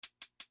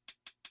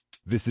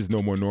This is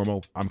No More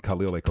Normal. I'm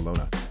Khalil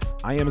Ekalona.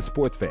 I am a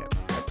sports fan.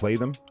 I play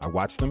them, I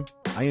watch them,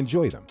 I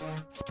enjoy them.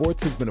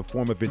 Sports has been a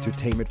form of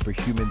entertainment for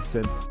humans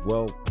since,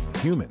 well,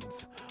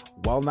 humans.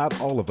 While not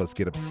all of us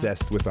get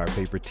obsessed with our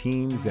favorite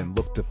teams and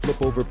look to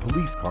flip over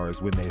police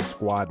cars when their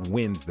squad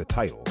wins the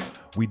title,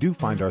 we do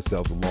find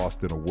ourselves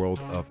lost in a world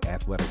of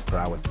athletic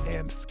prowess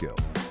and skill.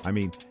 I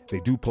mean, they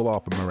do pull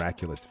off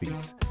miraculous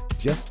feats.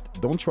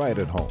 Just don't try it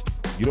at home.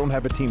 You don't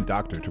have a team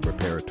doctor to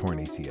repair a torn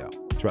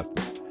ACL. Trust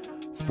me.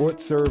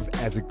 Sports serve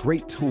as a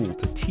great tool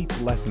to teach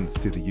lessons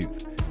to the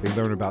youth. They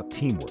learn about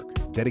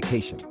teamwork,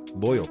 dedication,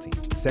 loyalty,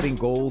 setting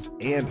goals,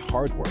 and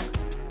hard work.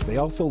 They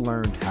also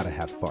learn how to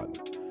have fun.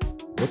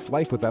 What's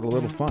life without a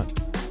little fun?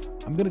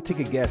 I'm going to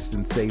take a guess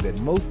and say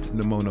that most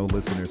Nemono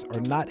listeners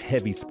are not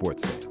heavy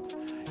sports fans.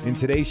 In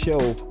today's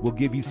show, we'll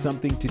give you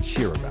something to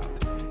cheer about.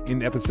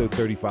 In episode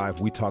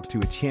 35, we talk to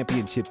a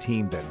championship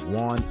team that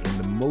won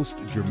in the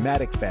most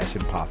dramatic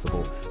fashion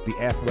possible, the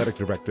athletic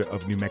director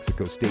of New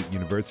Mexico State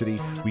University.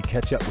 We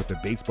catch up with a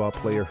baseball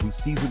player whose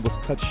season was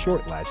cut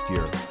short last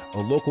year,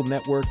 a local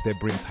network that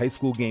brings high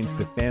school games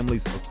to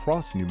families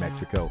across New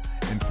Mexico,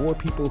 and for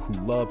people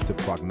who love to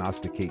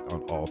prognosticate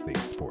on all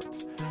things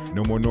sports.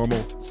 No More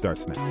Normal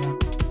starts now.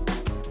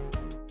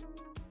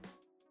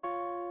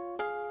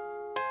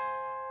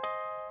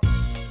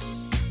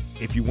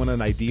 If you want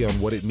an idea on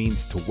what it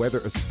means to weather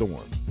a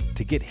storm,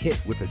 to get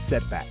hit with a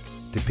setback,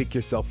 to pick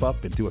yourself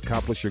up and to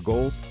accomplish your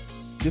goals,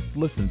 just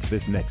listen to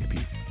this next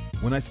piece.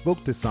 When I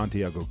spoke to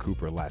Santiago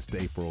Cooper last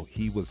April,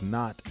 he was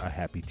not a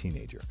happy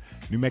teenager.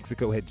 New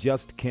Mexico had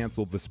just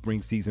canceled the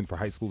spring season for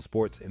high school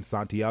sports, and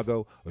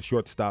Santiago, a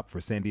shortstop for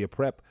Sandia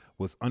Prep,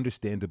 was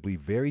understandably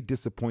very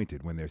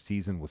disappointed when their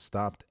season was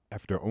stopped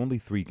after only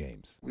 3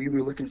 games. We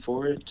were looking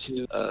forward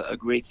to a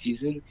great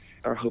season.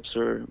 Our hopes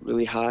were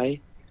really high.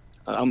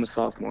 I'm a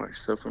sophomore,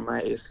 so for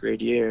my 8th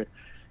grade year,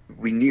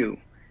 we knew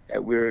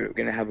that we were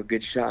going to have a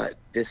good shot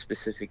this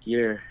specific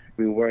year.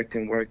 We worked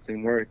and worked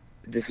and worked.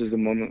 This was the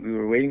moment we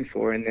were waiting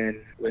for, and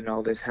then when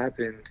all this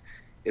happened,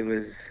 it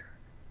was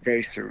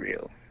very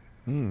surreal.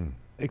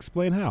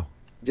 Explain how.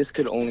 This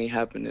could only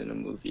happen in a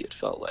movie, it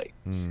felt like.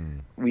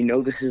 We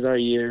know this is our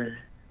year.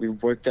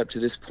 We've worked up to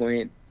this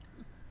point.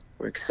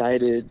 We're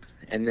excited,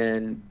 and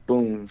then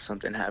boom,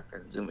 something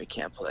happens and we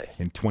can't play.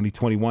 In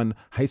 2021,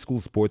 high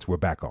school sports were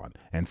back on,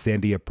 and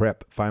Sandia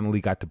Prep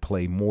finally got to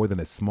play more than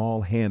a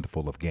small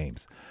handful of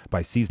games.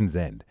 By season's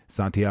end,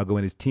 Santiago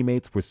and his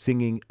teammates were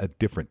singing a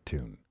different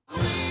tune.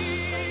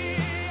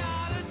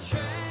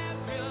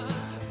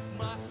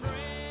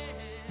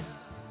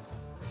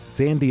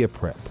 Sandia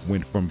Prep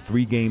went from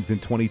 3 games in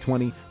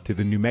 2020 to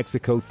the New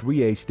Mexico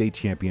 3A State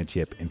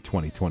Championship in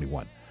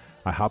 2021.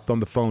 I hopped on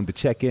the phone to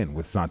check in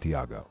with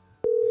Santiago.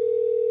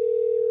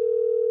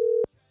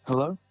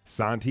 Hello?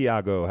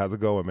 Santiago, how's it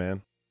going,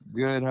 man?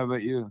 Good, how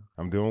about you?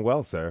 I'm doing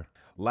well, sir.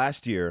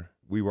 Last year,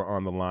 we were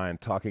on the line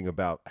talking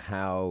about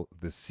how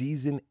the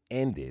season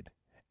ended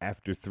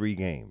after 3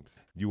 games.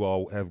 You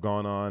all have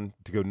gone on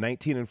to go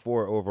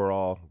 19-4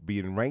 overall,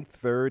 being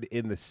ranked 3rd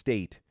in the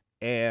state,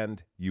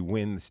 and you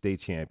win the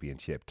state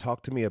championship.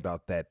 Talk to me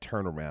about that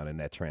turnaround and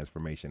that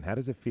transformation. How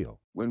does it feel?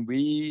 When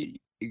we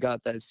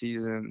got that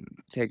season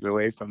taken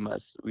away from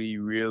us, we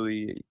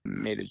really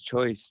made a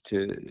choice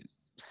to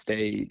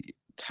stay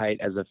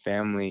tight as a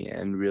family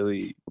and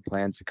really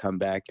plan to come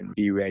back and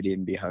be ready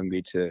and be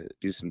hungry to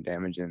do some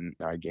damage in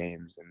our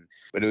games.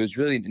 But it was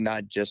really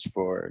not just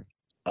for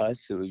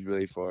us, it was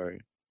really for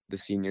the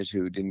seniors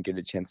who didn't get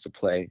a chance to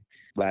play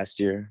last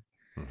year,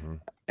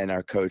 and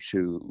our coach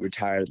who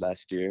retired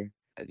last year.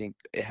 I think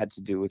it had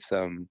to do with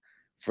some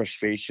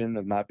frustration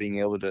of not being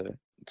able to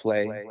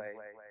play.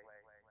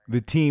 The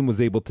team was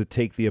able to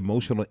take the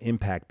emotional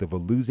impact of a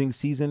losing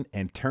season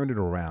and turn it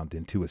around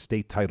into a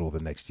state title the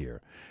next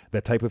year.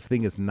 That type of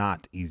thing is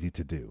not easy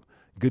to do.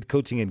 Good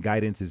coaching and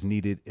guidance is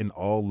needed in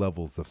all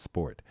levels of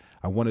sport.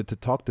 I wanted to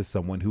talk to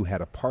someone who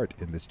had a part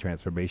in this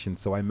transformation,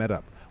 so I met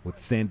up with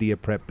Sandia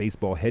Prep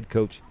baseball head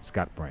coach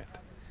Scott Brandt.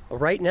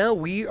 Right now,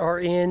 we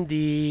are in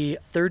the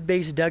third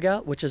base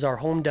dugout, which is our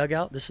home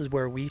dugout. This is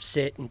where we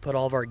sit and put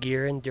all of our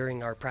gear in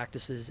during our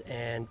practices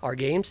and our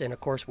games. And of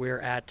course,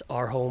 we're at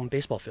our home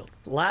baseball field.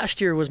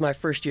 Last year was my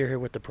first year here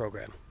with the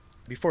program.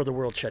 Before the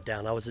world shut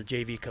down, I was a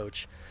JV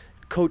coach.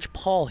 Coach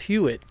Paul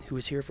Hewitt, who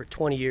was here for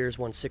 20 years,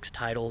 won 6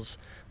 titles,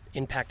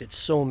 impacted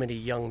so many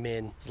young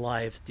men's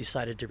lives,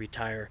 decided to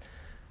retire.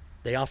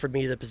 They offered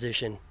me the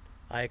position.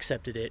 I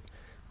accepted it.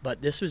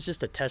 But this was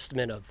just a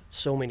testament of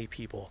so many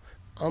people.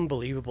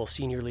 Unbelievable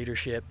senior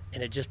leadership,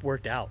 and it just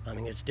worked out. I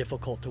mean, it's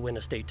difficult to win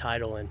a state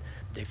title, and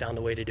they found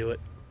a way to do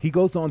it. He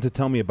goes on to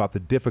tell me about the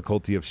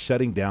difficulty of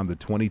shutting down the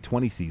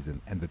 2020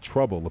 season and the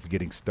trouble of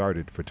getting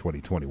started for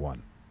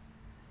 2021.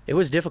 It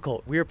was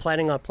difficult. We were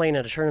planning on playing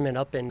at a tournament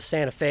up in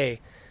Santa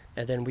Fe,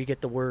 and then we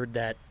get the word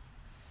that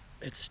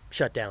it's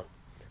shut down.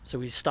 So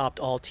we stopped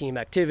all team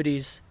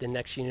activities. The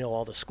next thing you know,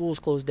 all the schools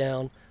closed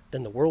down.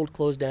 Then the world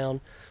closed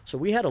down. So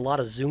we had a lot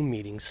of Zoom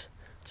meetings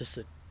just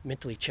to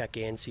mentally check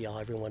in, see how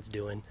everyone's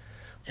doing.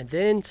 And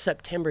then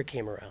September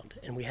came around,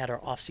 and we had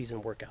our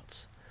off-season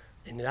workouts.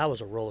 And that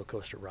was a roller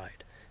coaster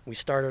ride. We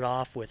started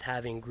off with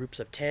having groups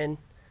of 10,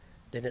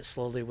 then it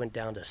slowly went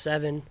down to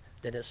 7,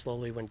 then it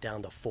slowly went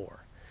down to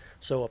 4.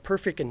 So a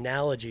perfect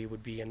analogy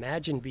would be,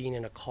 imagine being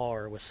in a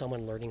car with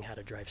someone learning how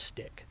to drive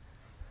stick.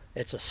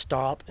 It's a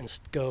stop and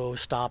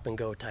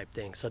go type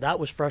thing. So that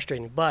was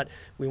frustrating, but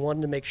we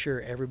wanted to make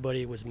sure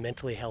everybody was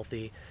mentally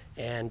healthy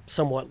and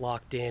somewhat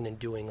locked in and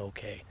doing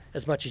okay,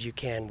 as much as you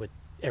can with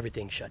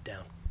everything shut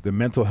down. The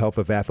mental health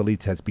of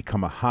athletes has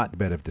become a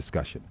hotbed of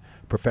discussion.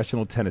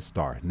 Professional tennis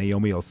star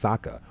Naomi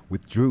Osaka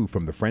withdrew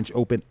from the French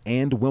Open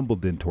and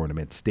Wimbledon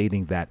tournament,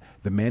 stating that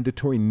the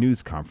mandatory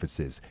news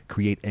conferences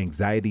create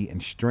anxiety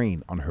and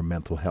strain on her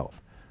mental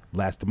health.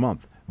 Last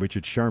month,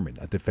 Richard Sherman,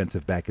 a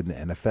defensive back in the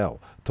NFL,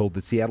 told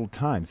the Seattle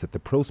Times that the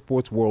pro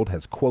sports world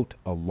has, quote,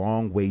 a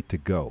long way to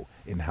go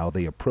in how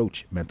they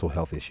approach mental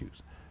health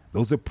issues.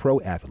 Those are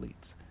pro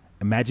athletes.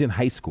 Imagine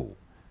high school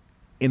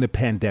in a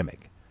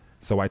pandemic.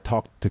 So I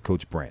talked to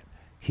Coach Brandt.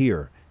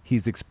 Here,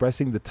 he's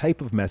expressing the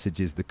type of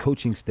messages the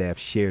coaching staff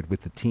shared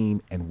with the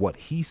team and what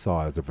he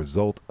saw as a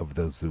result of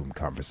those Zoom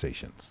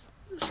conversations.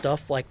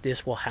 Stuff like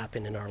this will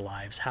happen in our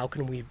lives. How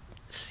can we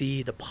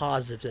see the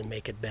positives and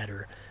make it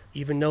better?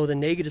 Even though the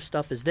negative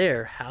stuff is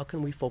there, how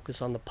can we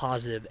focus on the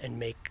positive and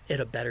make it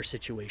a better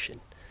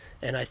situation?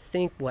 And I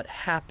think what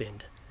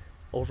happened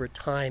over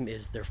time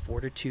is their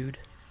fortitude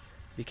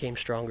became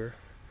stronger,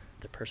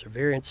 their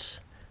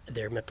perseverance,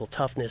 their mental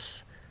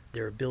toughness,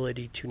 their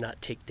ability to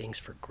not take things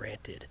for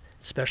granted,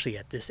 especially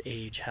at this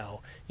age, how,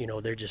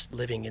 they're just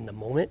living in the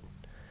moment.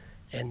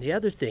 And the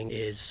other thing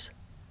is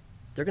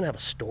they're going to have a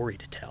story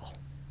to tell.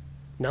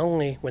 Not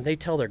only when they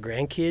tell their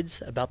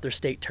grandkids about their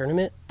state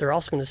tournament, they're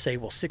also going to say,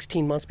 well,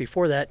 16 months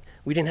before that,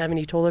 we didn't have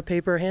any toilet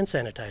paper or hand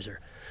sanitizer.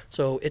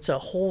 So it's a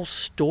whole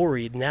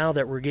story now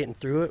that we're getting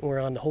through it and we're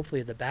on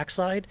hopefully the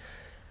backside,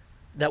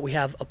 that we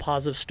have a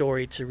positive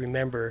story to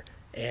remember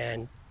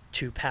and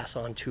to pass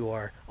on to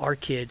our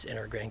kids and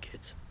our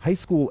grandkids. High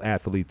school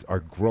athletes are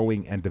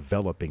growing and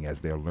developing as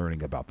they're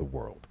learning about the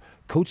world.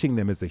 Coaching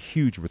them is a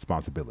huge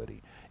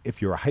responsibility.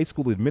 If you're a high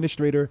school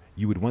administrator,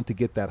 you would want to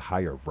get that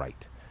hire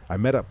right. I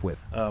met up with...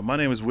 My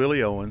name is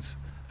Willie Owens,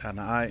 and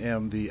I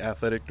am the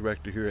athletic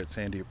director here at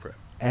Sandia Prep.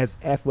 As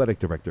athletic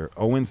director,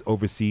 Owens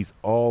oversees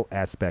all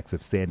aspects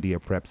of Sandia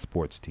Prep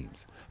sports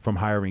teams, from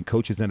hiring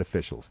coaches and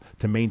officials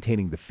to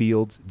maintaining the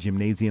fields,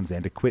 gymnasiums,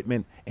 and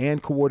equipment,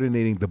 and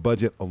coordinating the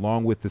budget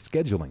along with the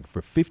scheduling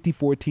for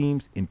 54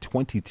 teams in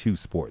 22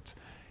 sports.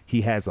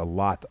 He has a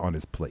lot on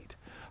his plate.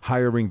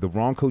 Hiring the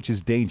wrong coach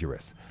is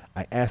dangerous.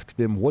 I asked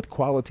him what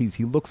qualities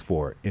he looks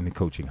for in the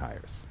coaching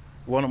hires.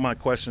 One of my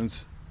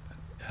questions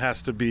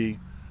has to be,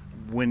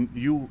 when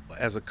you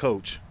as a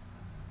coach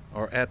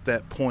are at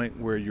that point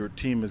where your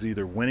team is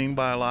either winning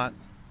by a lot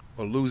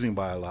or losing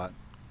by a lot,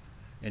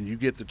 and you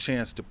get the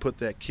chance to put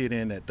that kid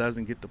in that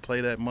doesn't get to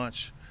play that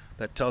much,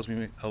 that tells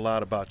me a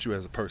lot about you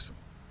as a person.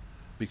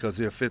 Because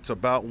if it's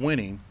about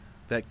winning,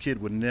 that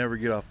kid would never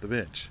get off the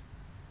bench.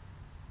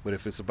 But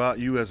if it's about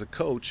you as a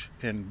coach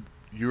and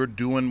you're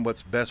doing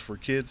what's best for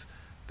kids,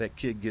 that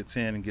kid gets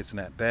in and gets in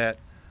that bat,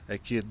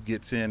 that kid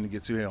gets in and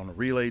gets in on the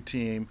relay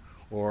team,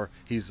 or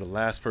he's the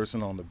last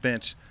person on the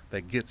bench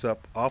that gets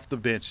up off the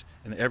bench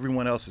and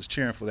everyone else is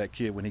cheering for that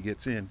kid when he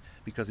gets in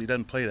because he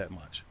doesn't play that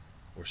much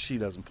or she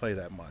doesn't play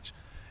that much.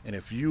 And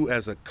if you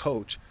as a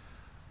coach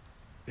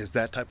is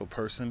that type of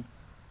person,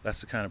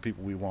 that's the kind of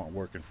people we want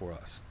working for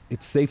us.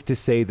 It's safe to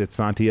say that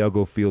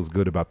Santiago feels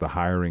good about the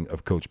hiring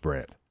of Coach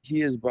Brandt.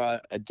 He has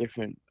brought a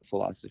different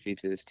philosophy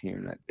to this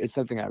team. It's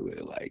something I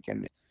really like.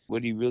 And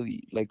what he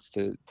really likes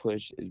to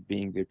push is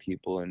being good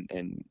people,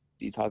 and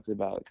he talks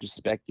about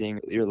respecting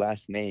your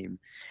last name.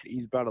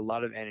 He's brought a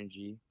lot of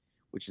energy,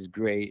 which is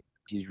great.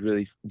 He's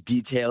really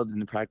detailed in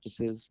the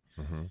practices.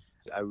 Mm-hmm.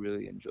 I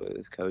really enjoy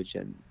this coach,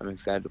 and I'm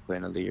excited to play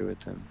another year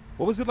with him.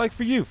 What was it like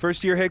for you,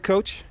 first-year head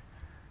coach?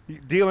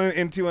 Dealing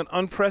into an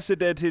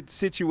unprecedented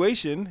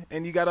situation,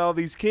 and you got all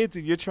these kids,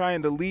 and you're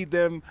trying to lead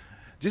them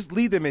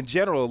in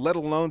general, let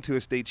alone to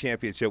a state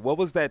championship. What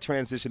was that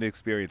transition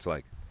experience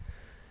like?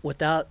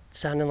 Without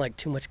sounding like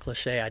too much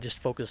cliche, I just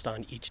focused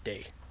on each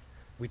day.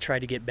 We tried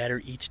to get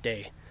better each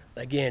day.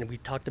 Again, we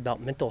talked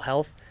about mental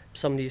health.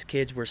 Some of these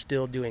kids were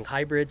still doing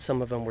hybrid.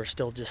 Some of them were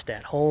still just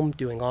at home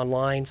doing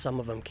online. Some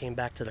of them came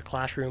back to the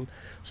classroom.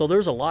 So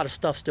there's a lot of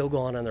stuff still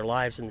going on in their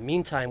lives. In the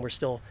meantime, we're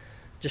still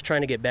just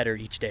trying to get better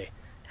each day.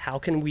 How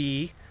can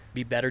we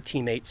be better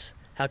teammates?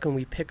 How can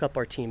we pick up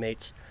our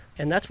teammates?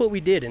 And that's what we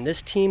did. And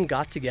this team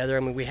got together. I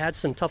mean, we had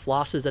some tough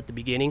losses at the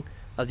beginning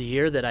of the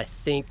year that I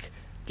think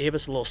gave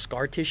us a little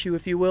scar tissue,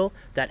 if you will,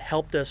 that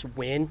helped us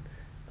win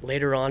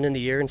later on in the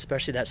year, and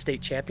especially that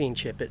state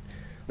championship.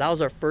 That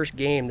was our first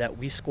game that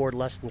we scored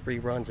less than 3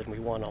 runs and we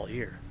won all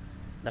year.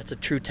 That's a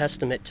true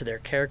testament to their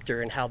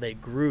character and how they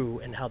grew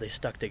and how they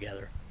stuck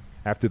together.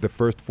 After the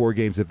first 4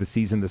 games of the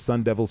season, the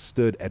Sun Devils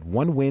stood at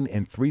 1 win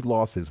and 3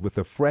 losses with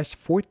a fresh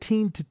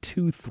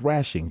 14-2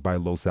 thrashing by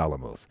Los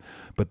Alamos.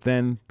 But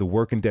then the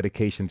work and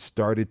dedication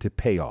started to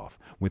pay off,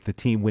 with the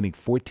team winning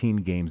 14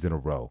 games in a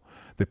row.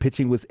 The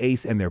pitching was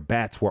ace and their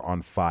bats were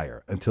on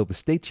fire until the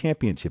state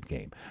championship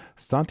game.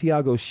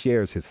 Santiago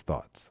shares his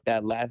thoughts.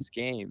 That last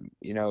game,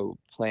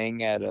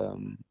 playing at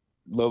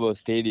Lobo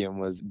Stadium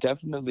was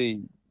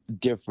definitely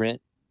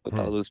different with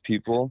all those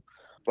people,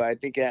 but I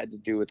think it had to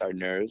do with our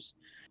nerves.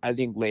 I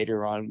think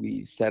later on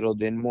we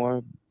settled in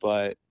more,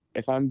 but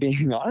if I'm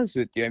being honest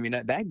with you,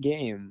 that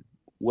game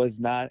was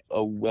not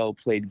a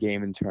well-played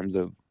game in terms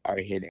of our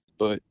hitting.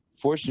 But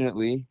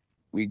fortunately,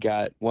 we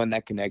got one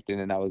that connected,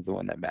 and that was the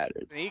one that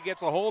mattered. He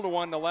gets a hold of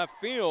one to left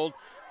field.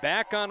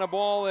 Back on the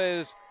ball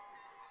is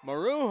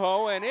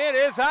Marujo, and it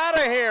is out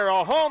of here,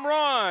 a home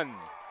run.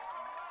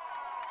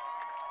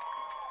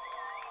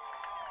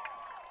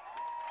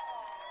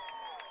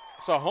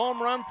 It's a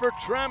home run for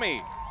Tremie.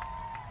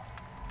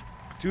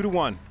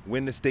 2-1,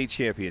 win the state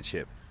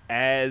championship.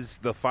 As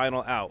the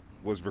final out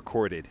was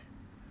recorded,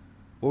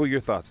 what were your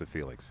thoughts and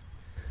feelings?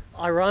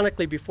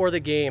 Ironically, before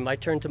the game, I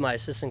turned to my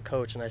assistant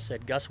coach and I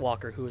said, Gus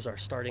Walker, who is our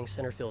starting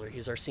center fielder,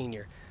 he's our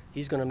senior,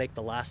 he's going to make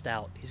the last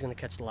out. He's going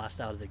to catch the last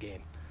out of the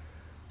game.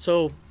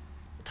 So,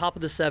 top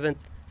of the 7th,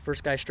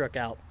 first guy struck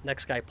out,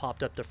 next guy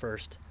popped up to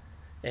first.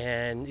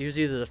 And it was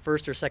either the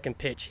first or second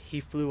pitch. He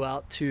flew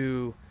out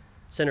to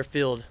center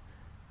field.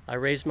 I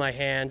raised my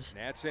hands.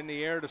 That's in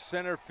the air to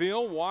center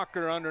field.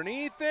 Walker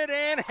underneath it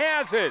and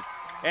has it.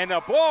 And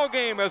the ball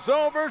game is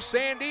over.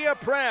 Sandia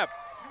Prep,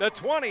 the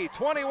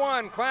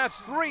 2021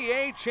 Class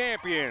 3A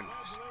champions.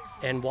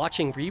 And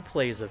watching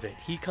replays of it,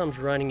 he comes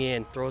running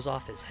in, throws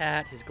off his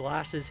hat, his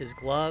glasses, his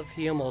glove.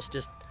 He almost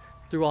just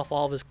threw off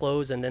all of his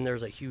clothes, and then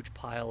there's a huge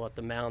pile at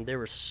the mound. They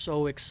were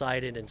so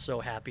excited and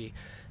so happy.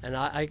 And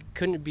I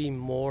couldn't be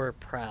more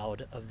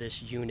proud of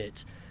this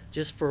unit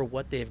just for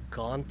what they've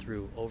gone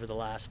through over the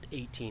last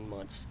 18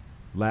 months.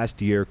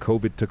 Last year,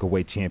 COVID took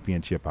away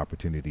championship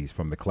opportunities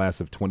from the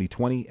class of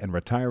 2020 and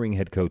retiring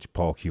head coach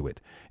Paul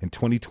Hewitt. In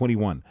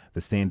 2021,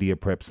 the Sandia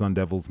Prep Sun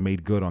Devils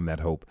made good on that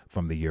hope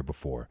from the year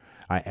before.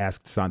 I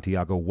asked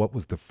Santiago what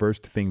was the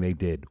first thing they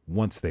did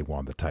once they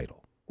won the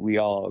title. We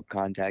all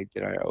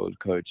contacted our old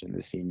coach and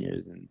the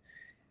seniors,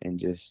 and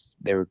just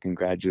they were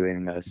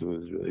congratulating us. It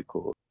was really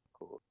cool.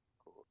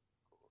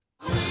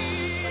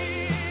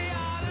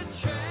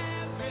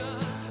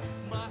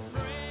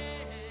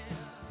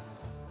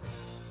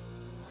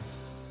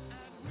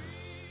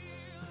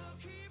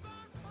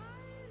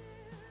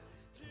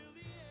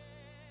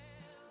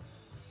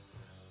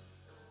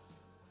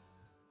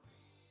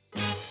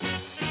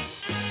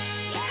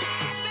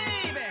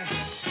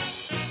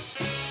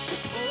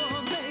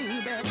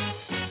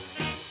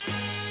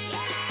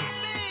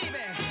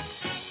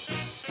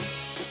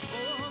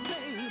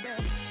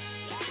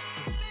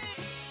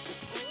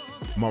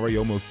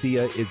 Mario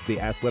Mosia is the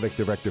athletic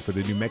director for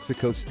the New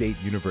Mexico State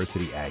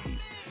University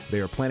Aggies. They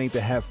are planning to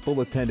have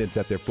full attendance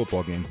at their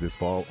football games this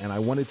fall, and I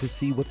wanted to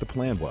see what the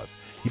plan was.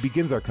 He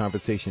begins our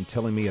conversation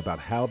telling me about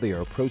how they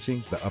are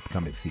approaching the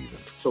upcoming season.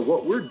 So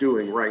what we're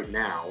doing right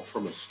now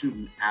from a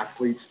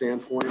student-athlete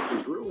standpoint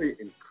is really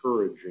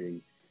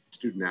encouraging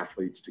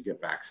student-athletes to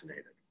get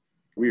vaccinated.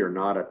 We are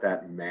not at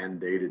that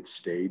mandated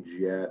stage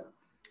yet.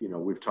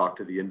 We've talked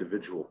to the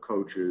individual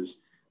coaches.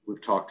 We've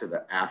talked to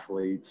the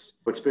athletes.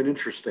 It's been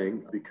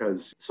interesting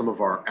because some of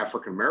our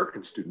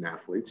African-American student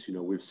athletes,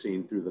 we've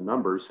seen through the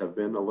numbers, have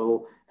been a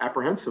little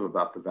apprehensive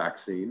about the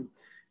vaccine.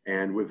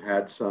 And we've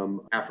had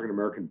some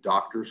African-American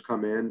doctors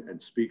come in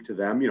and speak to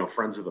them,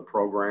 friends of the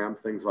program,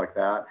 things like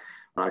that.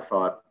 And I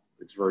thought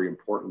it's very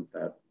important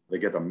that they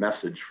get a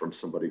message from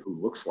somebody who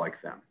looks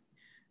like them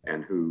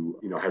and who,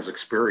 has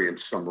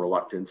experienced some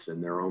reluctance in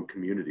their own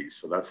communities.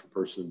 So that's the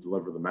person to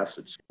deliver the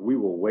message. We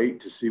will wait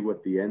to see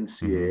what the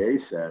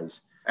NCAA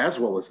says, as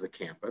well as the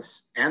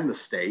campus and the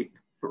state,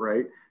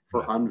 right,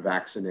 for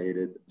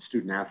unvaccinated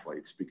student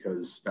athletes,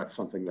 because that's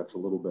something that's a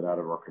little bit out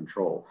of our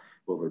control.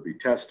 Will there be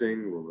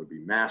testing? Will there be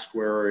mask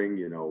wearing?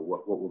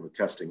 What will the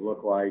testing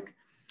look like?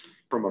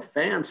 From a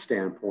fan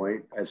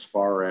standpoint, as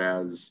far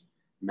as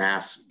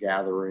mass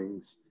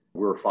gatherings,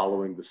 we're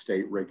following the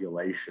state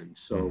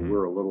regulations. So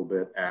we're a little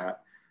bit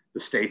at the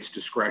state's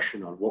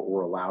discretion on what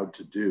we're allowed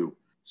to do.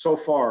 So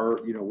far,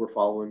 we're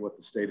following what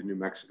the state of New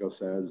Mexico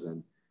says,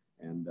 and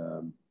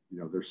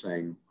they're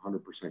saying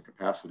 100%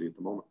 capacity at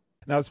the moment.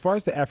 Now, as far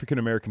as the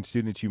African-American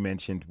students you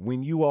mentioned,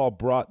 when you all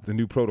brought the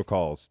new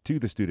protocols to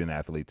the student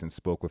athletes and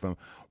spoke with them,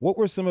 what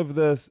were some of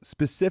the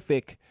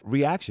specific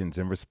reactions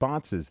and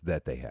responses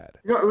that they had?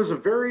 It was a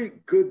very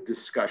good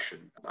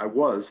discussion. I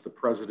was the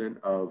president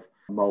of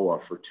MOA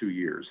for 2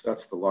 years.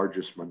 That's the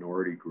largest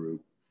minority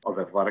group of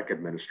athletic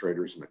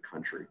administrators in the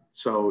country.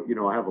 So,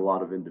 I have a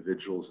lot of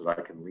individuals that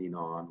I can lean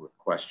on with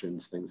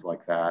questions, things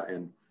like that.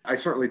 And I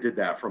certainly did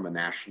that from a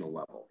national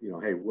level.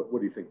 Hey, what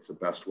do you think is the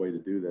best way to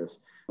do this?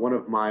 One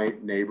of my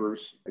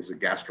neighbors is a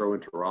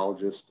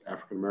gastroenterologist,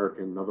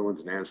 African-American. Another one's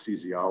an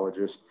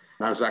anesthesiologist.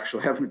 And I was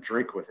actually having a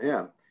drink with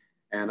him.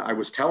 And I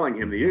was telling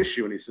him the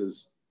issue, and he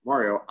says,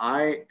 Mario,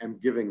 I am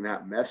giving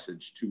that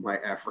message to my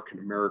African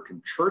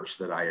American church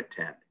that I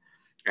attend,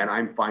 and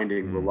I'm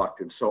finding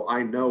reluctance. So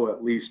I know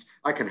at least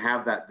I can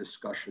have that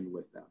discussion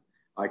with them.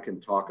 I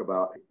can talk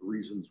about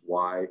reasons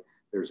why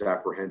there's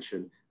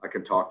apprehension. I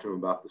can talk to them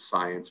about the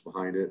science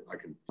behind it. I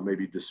can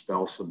maybe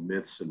dispel some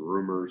myths and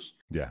rumors.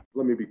 Yeah.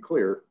 Let me be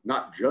clear,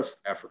 not just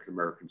African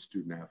American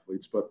student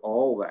athletes, but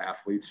all the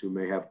athletes who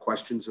may have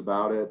questions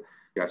about it.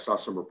 I saw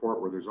some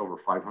report where there's over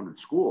 500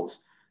 schools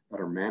that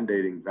are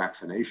mandating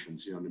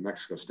vaccinations. New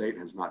Mexico State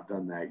has not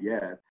done that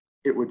yet.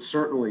 It would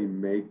certainly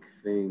make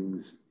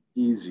things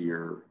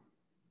easier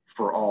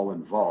for all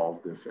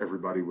involved if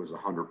everybody was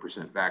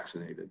 100%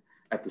 vaccinated.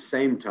 At the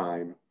same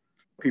time,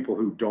 people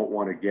who don't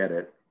want to get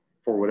it,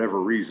 for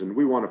whatever reason,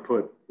 we want to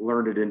put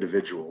learned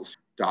individuals,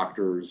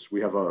 doctors.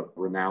 We have a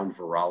renowned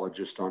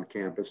virologist on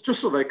campus just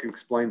so they can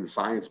explain the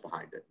science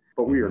behind it.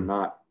 But we are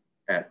not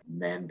at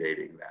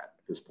mandating that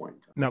at this point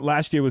in time. Now,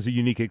 last year was a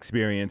unique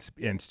experience,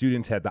 and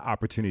students had the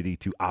opportunity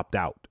to opt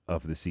out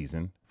of the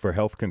season for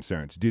health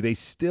concerns. Do they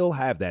still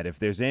have that? If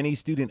there's any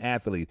student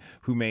athlete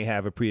who may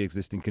have a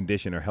pre-existing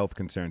condition or health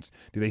concerns,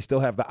 do they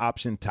still have the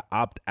option to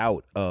opt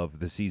out of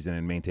the season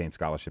and maintain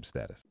scholarship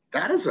status?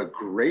 That is a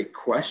great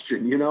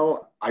question.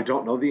 I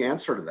don't know the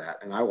answer to that,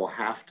 and I will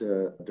have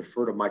to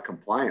defer to my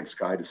compliance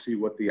guy to see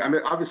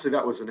obviously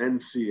that was an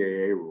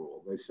NCAA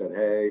rule. They said,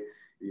 hey,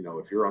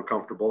 if you're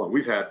uncomfortable, and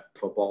we've had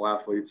football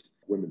athletes,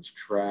 women's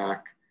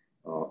track,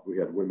 we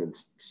had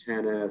women's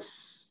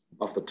tennis.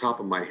 Off the top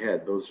of my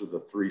head, those are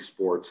the three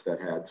sports that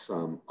had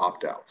some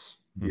opt-outs,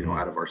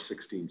 out of our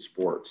 16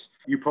 sports.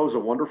 You pose a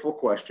wonderful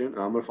question, and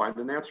I'm going to find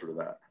an answer to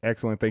that.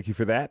 Excellent. Thank you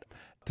for that.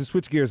 To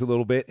switch gears a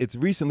little bit, it's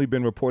recently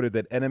been reported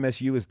that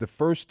NMSU is the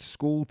first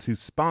school to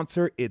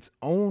sponsor its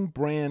own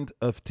brand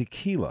of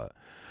tequila.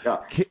 Yeah.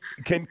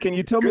 Can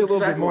you tell me a little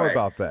bit more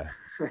about that?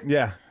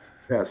 Yeah.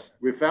 Yes,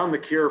 we found the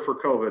cure for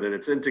COVID, and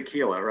it's in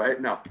tequila, right?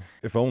 No.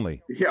 If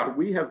only. Yeah,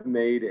 we have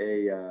made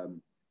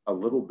a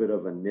little bit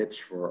of a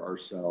niche for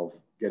ourselves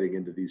getting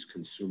into these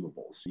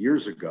consumables.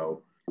 Years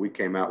ago, we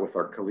came out with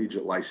our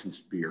collegiate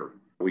licensed beer.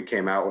 We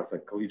came out with a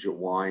collegiate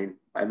wine,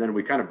 and then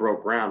we kind of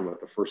broke ground with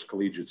the first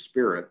collegiate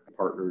spirit,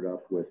 partnered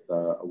up with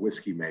a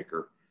whiskey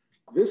maker.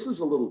 This is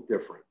a little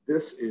different.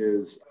 This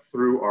is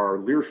through our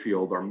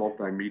Learfield, our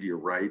multimedia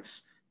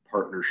rights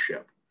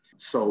partnership.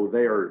 So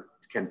they are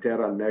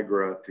Cantera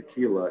Negra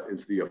Tequila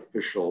is the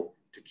official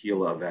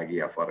tequila of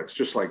Aggie Athletics,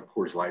 just like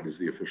Coors Light is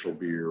the official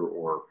beer,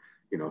 or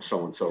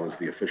so-and-so is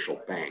the official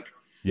bank.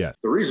 Yes.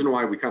 The reason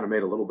why we kind of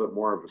made a little bit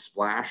more of a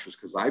splash is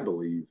because I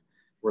believe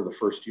we're the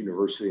first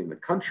university in the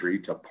country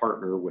to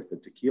partner with a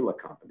tequila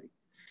company.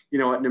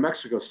 At New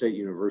Mexico State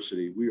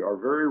University, we are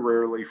very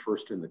rarely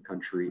first in the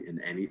country in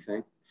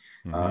anything.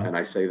 And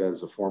I say that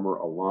as a former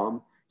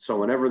alum. So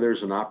whenever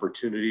there's an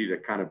opportunity to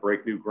kind of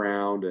break new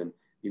ground and,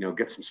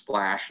 get some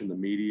splash in the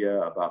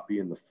media about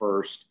being the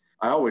first,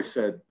 I always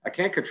said, I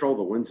can't control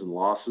the wins and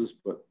losses,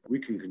 but we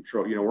can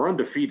control, we're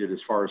undefeated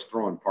as far as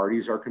throwing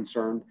parties are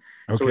concerned.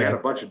 Okay. So we had a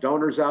bunch of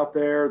donors out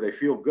there. They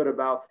feel good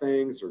about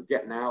things. They're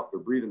getting out. They're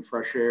breathing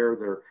fresh air.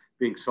 They're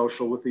being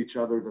social with each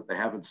other that they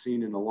haven't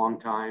seen in a long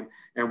time.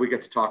 And we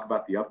get to talk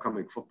about the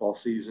upcoming football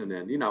season.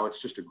 And,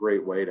 it's just a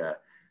great way to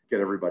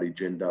get everybody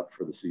ginned up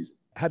for the season.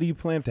 How do you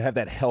plan to have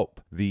that help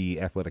the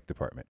athletic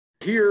department?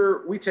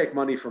 Here, we take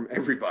money from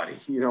everybody.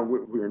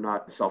 We're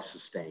not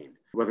self-sustained,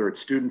 whether it's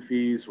student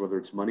fees, whether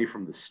it's money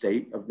from the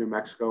state of New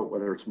Mexico,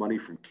 whether it's money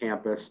from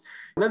campus.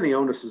 And then the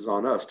onus is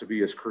on us to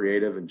be as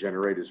creative and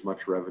generate as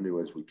much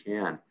revenue as we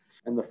can.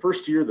 And the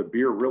first year the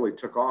beer really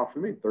took off,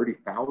 we made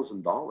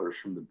 $30,000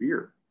 from the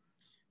beer.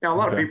 Now, a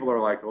lot of people are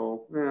like,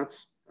 oh,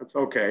 that's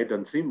okay. It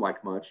doesn't seem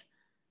like much.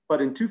 But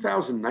in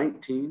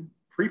 2019,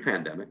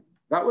 pre-pandemic,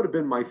 that would have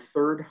been my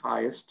third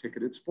highest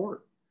ticketed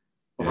sport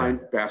behind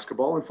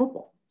basketball and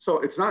football. So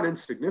it's not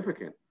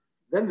insignificant.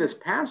 Then this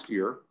past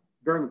year,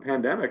 during the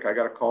pandemic, I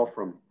got a call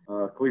from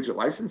a collegiate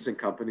licensing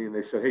company, and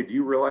they said, hey, do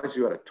you realize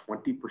you had a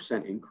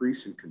 20%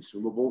 increase in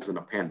consumables in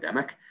a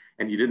pandemic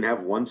and you didn't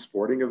have one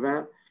sporting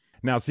event?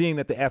 Now, seeing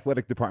that the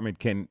athletic department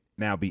can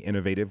now be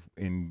innovative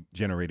in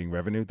generating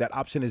revenue, that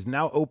option is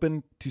now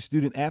open to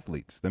student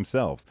athletes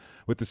themselves,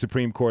 with the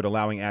Supreme Court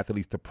allowing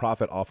athletes to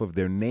profit off of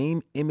their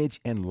name, image,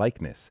 and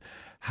likeness.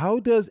 How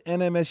does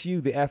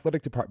NMSU, the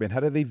athletic department, how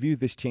do they view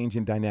this change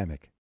in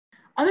dynamic?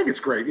 I think it's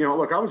great.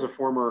 Look, I was a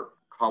former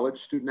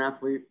college student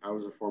athlete. I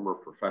was a former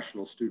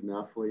professional student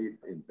athlete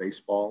in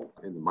baseball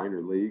in the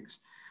minor leagues.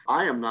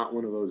 I am not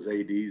one of those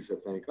ADs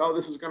that think, oh,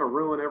 this is going to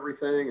ruin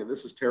everything and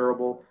this is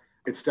terrible.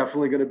 It's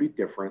definitely going to be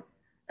different.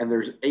 And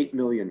there's 8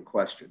 million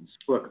questions.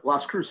 Look,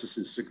 Las Cruces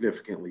is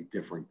significantly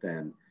different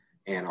than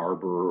Ann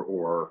Arbor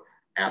or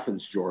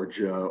Athens,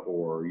 Georgia,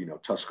 or,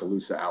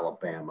 Tuscaloosa,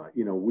 Alabama.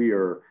 We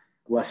are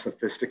less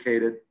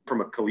sophisticated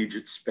from a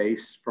collegiate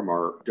space, from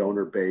our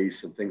donor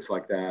base and things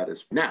like that.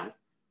 As now,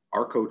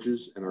 our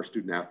coaches and our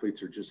student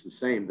athletes are just the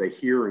same. They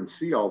hear and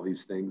see all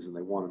these things and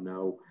they want to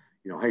know,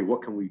 hey,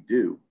 what can we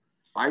do?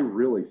 I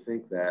really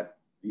think that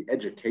the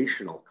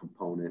educational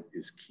component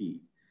is key.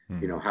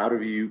 You know, how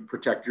do you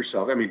protect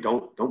yourself? I mean,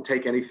 don't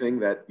take anything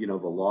that, you know,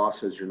 the law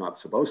says you're not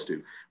supposed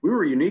to. We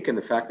were unique in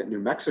the fact that New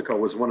Mexico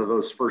was one of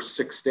those first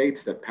 6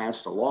 states that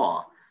passed a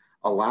law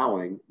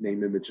allowing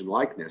name, image, and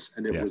likeness.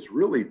 And it was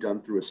really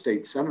done through a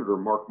state senator,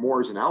 Mark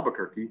Moores in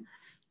Albuquerque,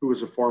 who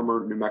was a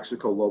former New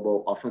Mexico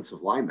Lobo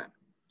offensive lineman.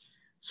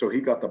 So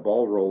he got the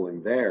ball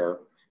rolling there.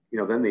 You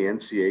know, then the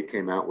NCAA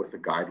came out with the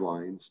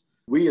guidelines.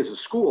 We as a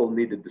school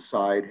need to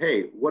decide,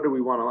 hey, what do we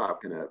want to allow?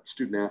 Can a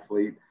student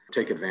athlete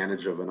take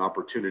advantage of an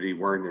opportunity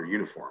wearing their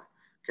uniform?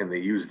 Can they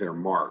use their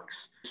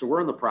marks? So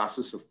we're in the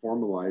process of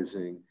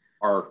formalizing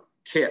our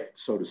kit,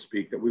 so to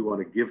speak, that we want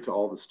to give to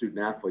all the student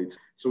athletes.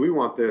 So we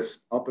want this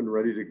up and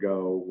ready to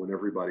go when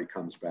everybody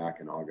comes back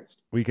in August.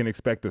 We can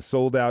expect a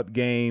sold-out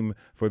game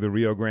for the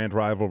Rio Grande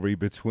rivalry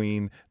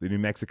between the New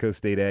Mexico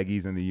State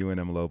Aggies and the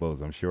UNM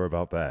Lobos. I'm sure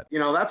about that. You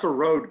know, that's a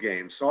road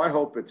game, so I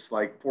hope it's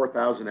like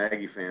 4,000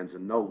 Aggie fans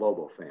and no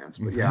Lobo fans.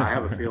 But yeah, I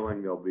have a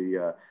feeling there'll be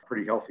a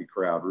pretty healthy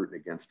crowd rooting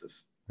against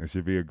us. It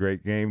should be a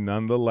great game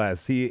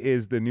nonetheless. He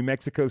is the New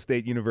Mexico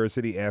State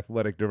University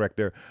Athletic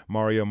Director,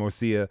 Mario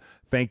Murcia.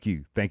 Thank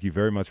you. Thank you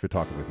very much for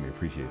talking with me.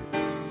 Appreciate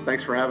it.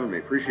 Thanks for having me.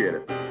 Appreciate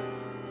it.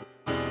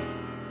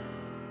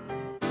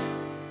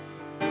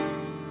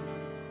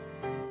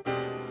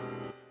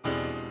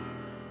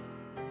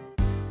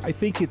 I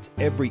think it's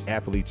every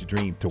athlete's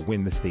dream to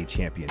win the state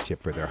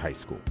championship for their high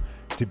school,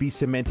 to be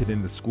cemented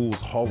in the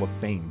school's Hall of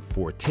Fame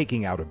for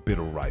taking out a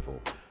bitter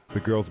rival. The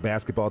girls'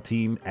 basketball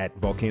team at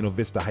Volcano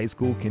Vista High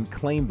School can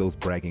claim those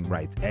bragging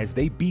rights as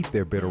they beat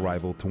their bitter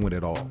rival to win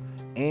it all.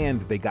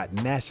 And they got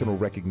national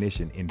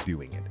recognition in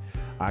doing it.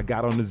 I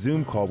got on a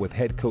Zoom call with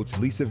head coach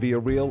Lisa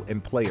Villarreal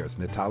and players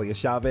Natalia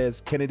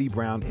Chavez, Kennedy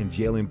Brown, and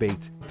Jalen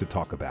Bates to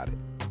talk about it.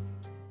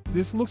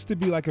 This looks to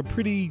be like a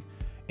pretty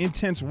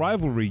intense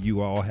rivalry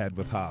you all had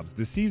with Hobbs.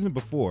 The season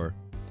before,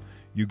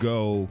 you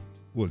go,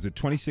 was it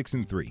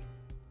 26-3,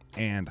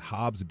 and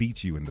Hobbs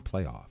beats you in the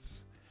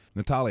playoffs.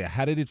 Natalia,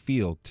 how did it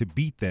feel to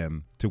beat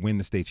them to win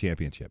the state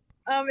championship?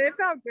 It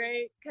felt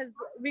great because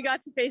we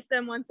got to face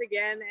them once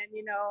again, and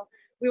you know,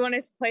 we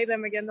wanted to play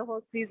them again the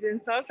whole season.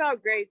 So it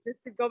felt great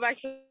just to go back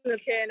to the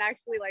pit and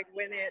actually like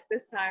win it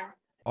this time.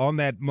 On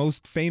that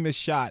most famous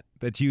shot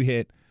that you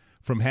hit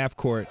from half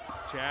court.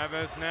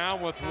 Chavez now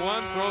with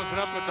one, throws it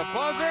up at the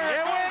buzzer.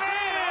 It went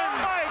in!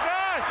 Oh my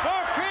gosh!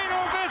 Volcano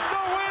Vista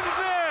wins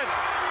it!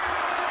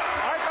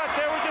 I thought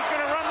they were just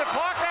going to run the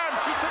clock out,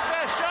 and she took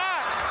that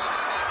shot.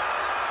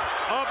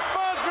 A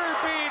buzzer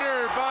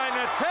beater by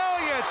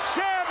Natalia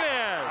Chavez.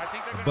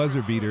 A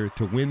buzzer beater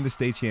to win the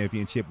state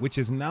championship, which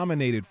is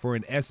nominated for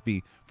an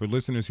ESPY. For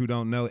listeners who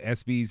don't know,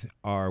 ESPYs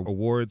are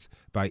awards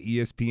by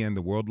ESPN,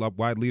 the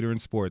worldwide leader in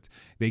sports.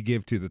 They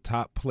give to the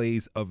top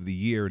plays of the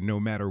year, no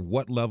matter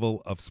what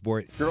level of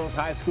sport. Girls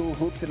High School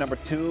hoops at number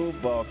 2,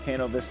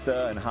 Volcano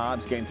Vista and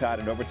Hobbs, game tied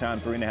in overtime,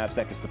 3.5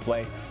 seconds to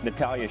play.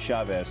 Natalia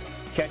Chavez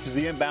catches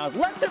the inbounds,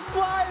 lets it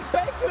fly, and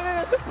banks it in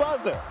at the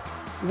buzzer.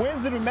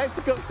 Wins the New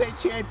Mexico State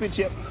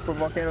Championship for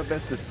Volcano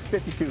Vista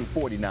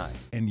 52-49.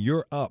 And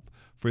you're up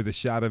for the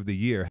shot of the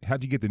year.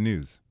 How'd you get the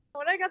news?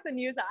 When I got the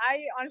news, I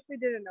honestly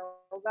didn't know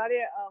about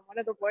it. One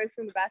of the boys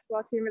from the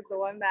basketball team is the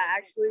one that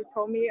actually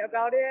told me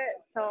about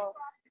it. So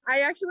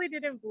I actually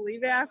didn't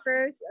believe it at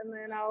first. And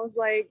then I was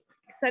like,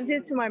 sent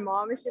it to my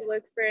mom and she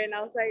looked for it. And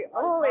I was like,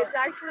 oh, it's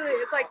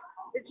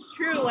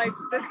true. Like,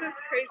 this is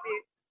crazy.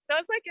 So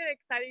it's like an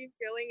exciting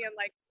feeling and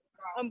like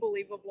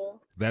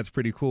unbelievable. That's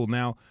pretty cool.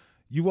 Now,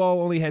 you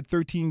all only had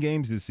 13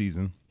 games this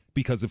season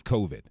because of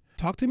COVID.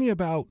 Talk to me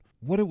about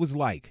what it was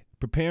like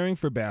preparing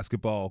for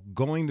basketball,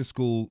 going to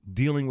school,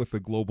 dealing with a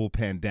global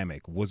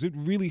pandemic. Was it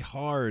really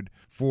hard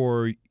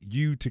for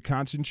you to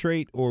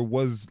concentrate, or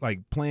was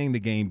like playing the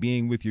game,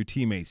 being with your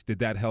teammates, did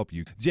that help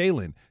you?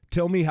 Jalen,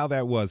 tell me how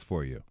that was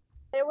for you.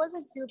 It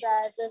wasn't too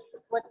bad, just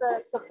with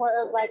the support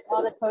of like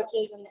all the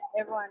coaches and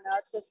everyone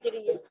else, just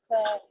getting used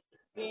to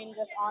being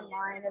just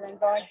online and then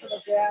going to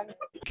the gym.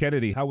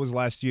 Kennedy, how was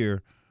last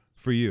year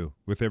for you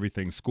with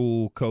everything,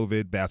 school,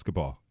 COVID,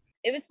 basketball?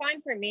 It was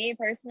fine for me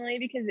personally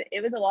because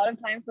it was a lot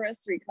of time for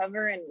us to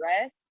recover and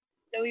rest.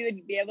 So we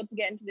would be able to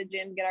get into the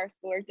gym, get our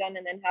schoolwork done,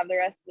 and then have the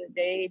rest of the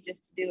day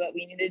just to do what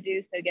we need to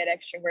do. So get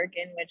extra work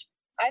in, which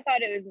I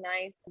thought it was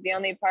nice. The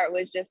only part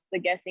was just the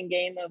guessing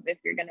game of if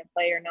you're going to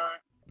play or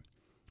not.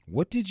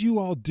 What did you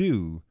all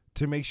do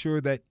to make sure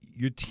that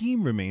your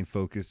team remained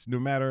focused no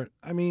matter,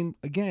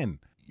 again,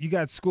 you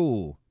got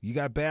school, you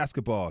got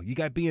basketball, you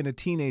got being a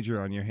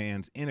teenager on your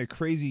hands in a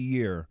crazy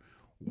year.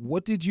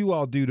 What did you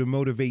all do to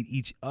motivate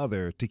each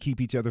other to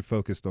keep each other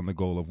focused on the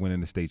goal of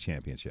winning the state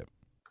championship?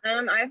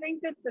 I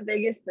think that the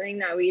biggest thing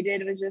that we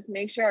did was just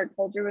make sure our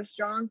culture was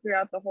strong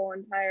throughout the whole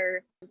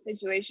entire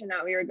situation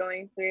that we were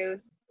going through,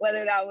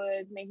 whether that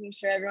was making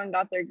sure everyone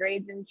got their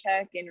grades in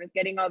check and was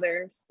getting all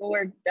their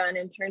schoolwork done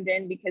and turned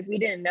in, because we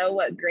didn't know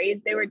what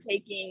grades they were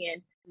taking,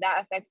 and that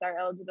affects our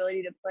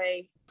eligibility to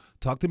play.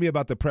 Talk to me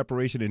about the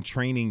preparation and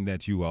training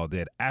that you all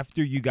did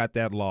after you got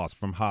that loss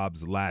from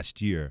Hobbs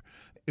last year.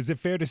 Is it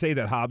fair to say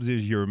that Hobbs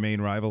is your main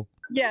rival?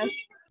 Yes.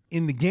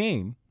 In the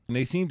game, and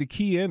they seem to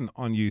key in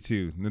on you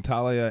two,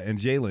 Natalia and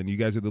Jalen. You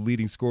guys are the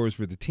leading scorers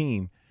for the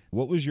team.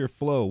 What was your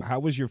flow? How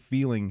was your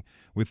feeling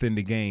within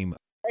the game?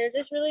 It was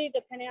just really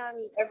depending on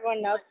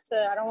everyone else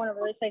to, I don't want to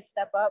really say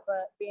step up, but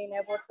being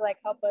able to like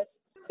help us,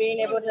 being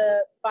able to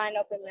find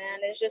open man.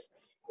 It's just,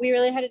 we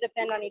really had to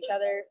depend on each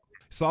other.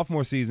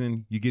 Sophomore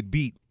season, you get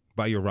beat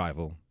by your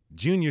rival.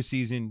 Junior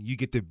season, you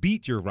get to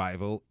beat your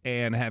rival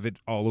and have it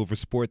all over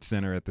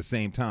SportsCenter at the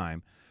same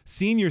time.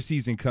 Senior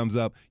season comes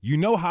up. You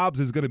know Hobbs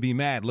is going to be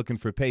mad looking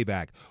for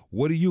payback.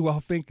 What are you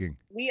all thinking?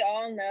 We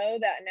all know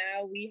that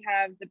now we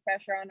have the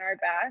pressure on our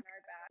back,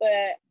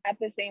 but at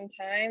the same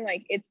time,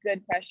 like, it's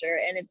good pressure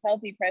and it's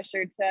healthy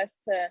pressure to us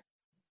to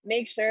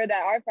make sure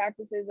that our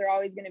practices are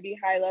always going to be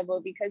high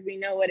level, because we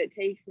know what it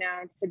takes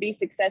now to be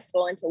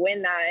successful and to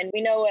win that. And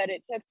we know what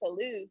it took to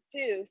lose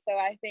too. So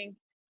I think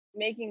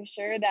making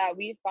sure that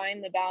we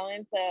find the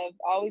balance of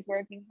always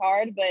working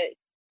hard, but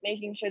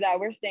making sure that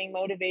we're staying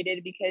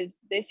motivated, because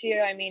this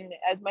year, I mean,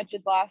 as much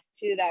as last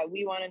two, that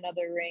we want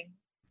another ring.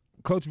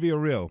 Coach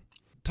Villarreal,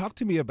 talk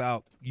to me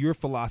about your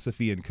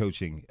philosophy in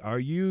coaching. Are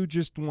you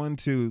just one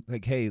to,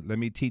 like, hey, let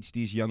me teach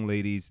these young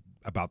ladies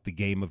about the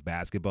game of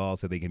basketball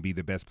so they can be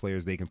the best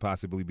players they can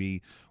possibly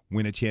be,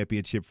 win a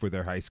championship for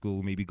their high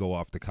school, maybe go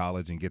off to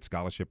college and get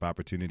scholarship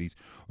opportunities?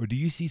 Or do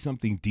you see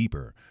something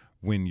deeper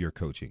when you're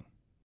coaching?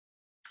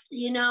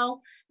 You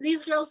know,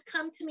 these girls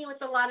come to me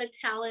with a lot of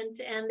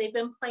talent, and they've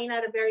been playing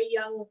at a very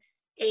young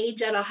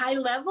age at a high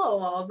level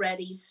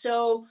already.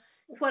 So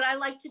what I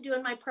like to do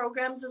in my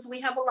programs is we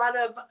have a lot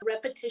of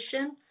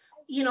repetition.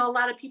 You know, a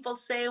lot of people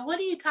say, what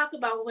do you talk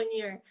about when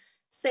you're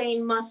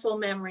saying muscle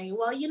memory?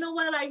 Well, you know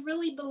what? I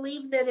really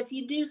believe that if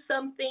you do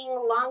something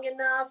long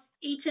enough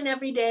each and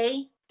every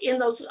day in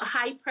those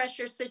high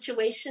pressure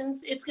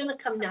situations, it's going to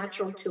come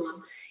natural to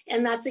them.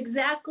 And that's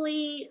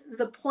exactly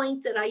the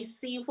point that I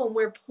see when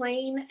we're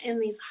playing in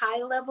these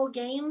high level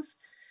games.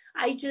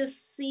 I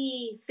just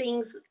see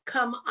things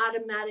come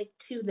automatic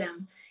to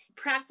them.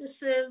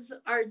 Practices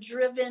are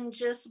driven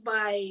just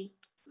by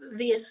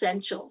the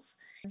essentials.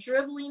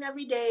 Dribbling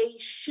every day,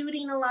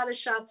 shooting a lot of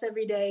shots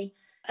every day,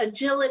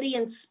 agility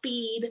and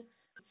speed.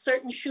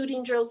 Certain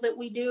shooting drills that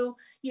we do,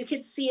 you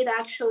could see it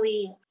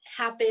actually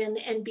happen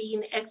and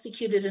being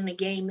executed in a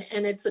game.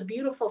 And it's a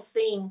beautiful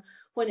thing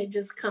when it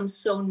just comes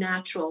so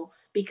natural,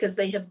 because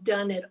they have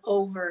done it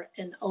over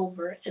and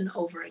over and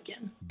over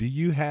again. Do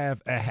you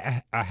have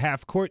a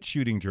half-court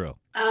shooting drill?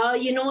 Oh,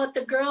 you know what?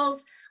 The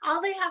girls,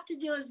 all they have to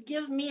do is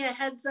give me a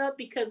heads up,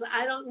 because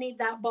I don't need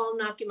that ball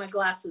knocking my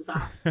glasses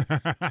off.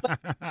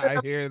 I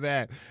hear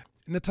that.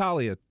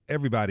 Natalia,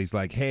 everybody's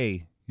like,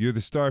 hey, you're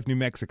the star of New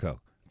Mexico,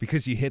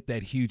 because you hit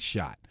that huge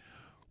shot.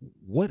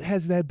 What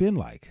has that been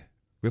like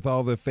with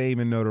all the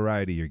fame and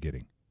notoriety you're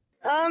getting?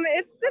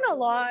 It's been a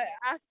lot.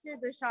 After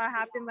the shot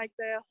happened, like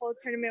the whole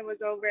tournament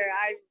was over,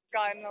 I've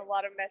gotten a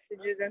lot of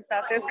messages and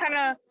stuff.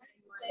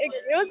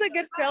 It was a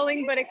good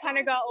feeling, but it kind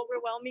of got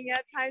overwhelming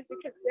at times,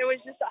 because it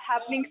was just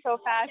happening so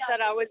fast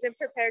that I wasn't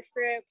prepared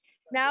for it.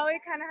 Now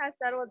it kind of has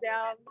settled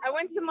down. I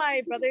went to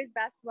my brother's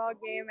basketball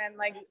game, and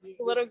like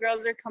little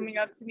girls are coming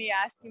up to me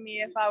asking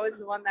me if I was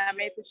the one that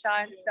made the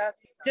shot and stuff.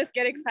 Just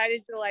get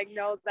excited to like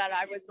know that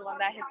I was the one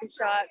that hit the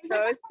shot.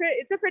 So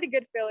it's a pretty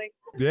good feeling.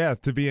 Yeah,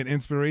 to be an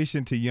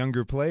inspiration to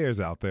younger players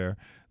out there,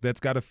 that's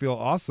got to feel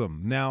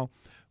awesome. Now,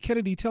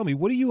 Kennedy, tell me,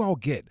 what do you all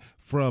get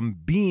from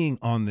being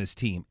on this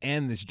team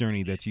and this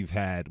journey that you've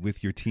had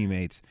with your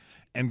teammates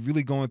and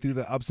really going through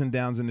the ups and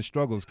downs and the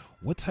struggles?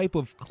 What type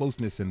of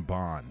closeness and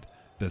bond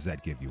does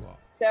that give you all?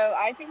 So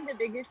I think the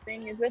biggest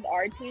thing is with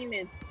our team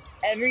is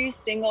every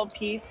single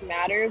piece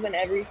matters, and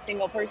every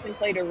single person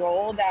played a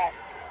role that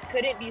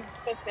couldn't be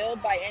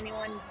fulfilled by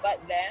anyone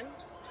but them.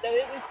 So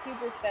it was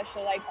super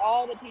special. Like,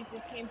 all the pieces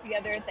came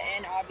together at the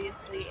end,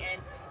 obviously,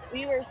 and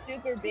we were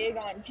super big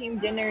on team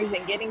dinners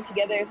and getting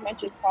together as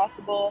much as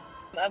possible.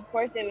 Of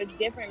course, it was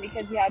different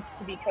because we had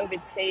to be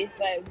COVID safe,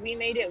 but we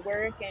made it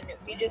work, and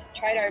we just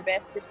tried our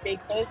best to stay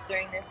close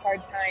during this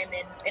hard time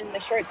and in the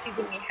short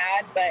season we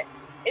had. But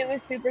it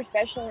was super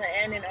special in the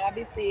end, and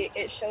obviously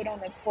it showed on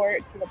the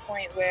court to the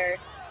point where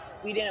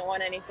we didn't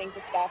want anything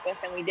to stop us,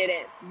 and we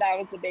didn't. So that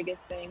was the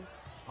biggest thing.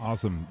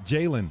 Awesome.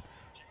 Jalen,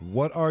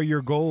 what are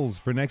your goals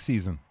for next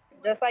season?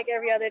 Just like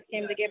every other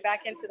team, to get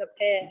back into the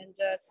pit and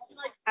just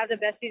have the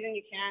best season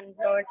you can,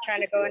 trying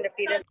to go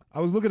undefeated.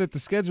 I was looking at the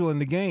schedule and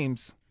the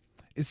games.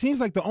 It seems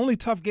like the only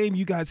tough game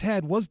you guys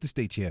had was the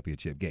state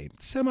championship game.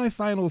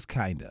 Semifinals,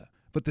 kinda.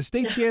 But the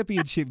state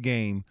championship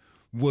game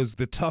was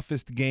the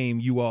toughest game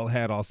you all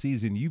had all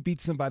season. You beat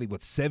somebody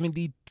with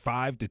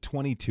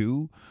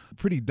 75-22.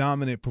 Pretty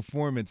dominant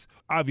performance.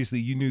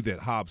 Obviously, you knew that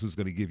Hobbs was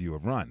going to give you a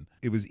run.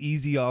 It was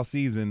easy all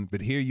season,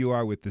 but here you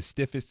are with the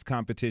stiffest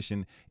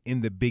competition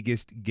in the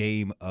biggest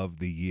game of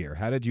the year.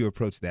 How did you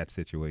approach that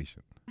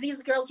situation?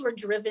 These girls were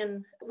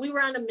driven. We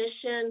were on a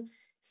mission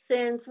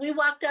since we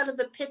walked out of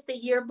the pit the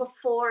year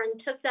before and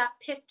took that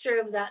picture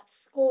of that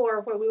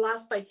score where we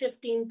lost by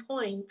 15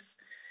 points.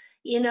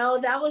 You know,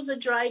 that was a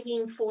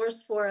driving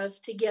force for us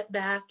to get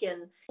back.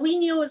 And we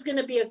knew it was going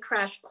to be a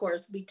crash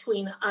course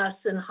between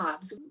us and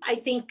Hobbs. I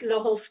think the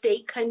whole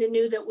state kind of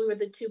knew that we were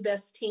the two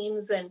best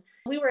teams, and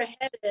we were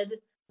headed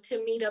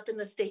to meet up in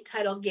the state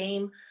title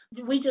game.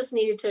 We just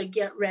needed to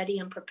get ready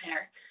and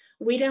prepare.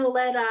 We didn't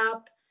let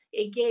up.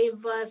 It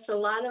gave us a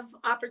lot of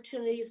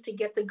opportunities to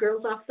get the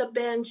girls off the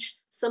bench,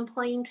 some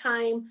playing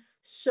time,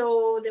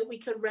 so that we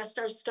could rest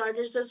our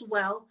starters as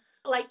well.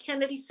 Like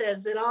Kennedy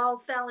says, it all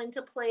fell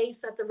into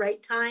place at the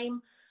right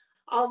time.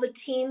 All the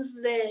teams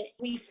that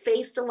we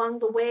faced along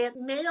the way, it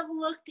may have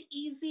looked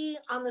easy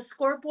on the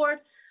scoreboard,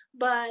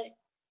 but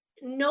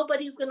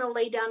nobody's going to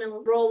lay down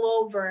and roll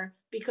over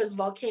because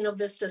Volcano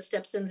Vista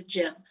steps in the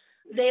gym.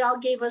 They all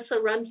gave us a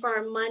run for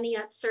our money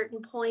at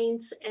certain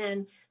points,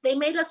 and they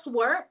made us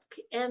work,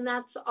 and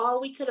that's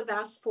all we could have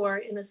asked for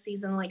in a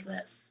season like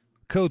this.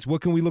 Coach,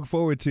 what can we look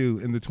forward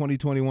to in the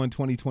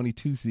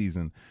 2021-2022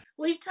 season?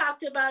 We've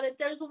talked about it.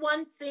 There's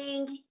one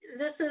thing.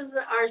 This is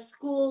our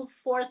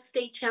school's 4th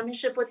state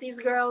championship with these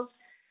girls.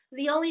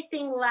 The only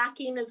thing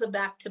lacking is a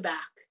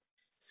back-to-back.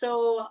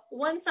 So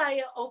once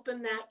I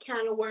open that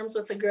can of worms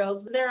with the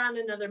girls, they're on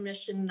another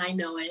mission, and I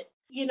know it.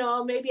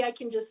 Maybe I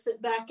can just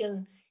sit back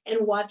and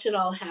watch it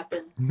all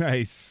happen.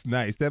 Nice.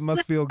 That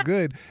must feel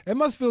good. It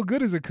must feel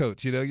good as a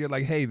coach. You're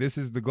like, hey, this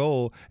is the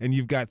goal. And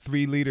you've got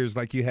 3 leaders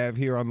like you have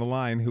here on the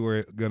line who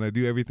are going to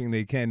do everything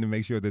they can to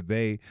make sure that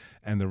they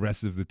and the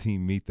rest of the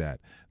team meet that.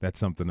 That's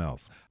something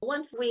else.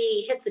 Once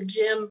we hit the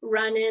gym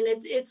running,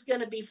 it's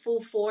going to be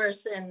full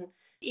force. And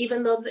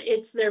even though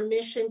it's their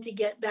mission to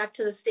get back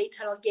to the state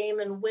title game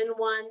and win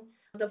one,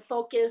 the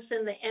focus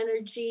and the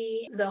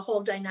energy, the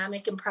whole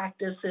dynamic in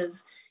practice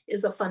is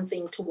a fun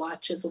thing to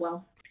watch as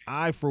well.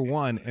 I, for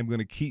one, am going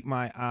to keep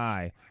my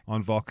eye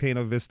on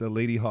Volcano Vista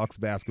Lady Hawks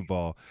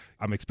basketball.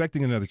 I'm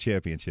expecting another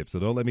championship, so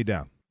don't let me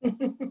down.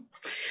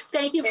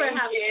 Thank you for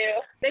having me.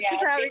 Thank you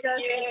for having us.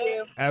 Thank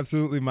you.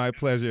 Absolutely my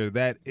pleasure.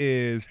 That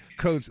is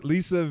Coach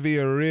Lisa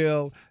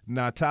Villarreal,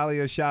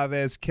 Natalia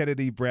Chavez,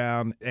 Kennedy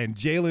Brown, and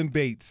Jalen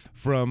Bates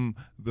from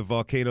the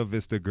Volcano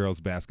Vista girls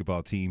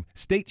basketball team.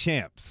 State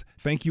champs.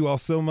 Thank you all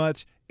so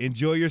much.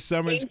 Enjoy your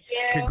summers. Thank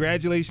you.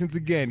 Congratulations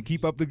again.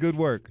 Keep up the good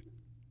work.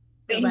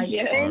 Thank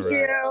you. Thank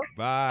you.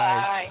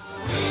 Bye. Bye.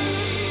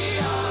 We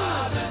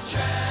are the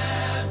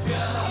champions.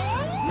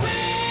 We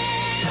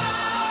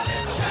are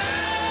the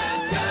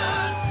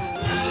champions.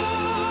 No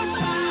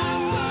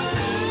time for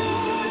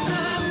losers,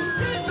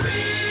 'cause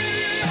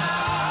we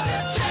are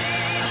the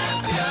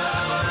champions.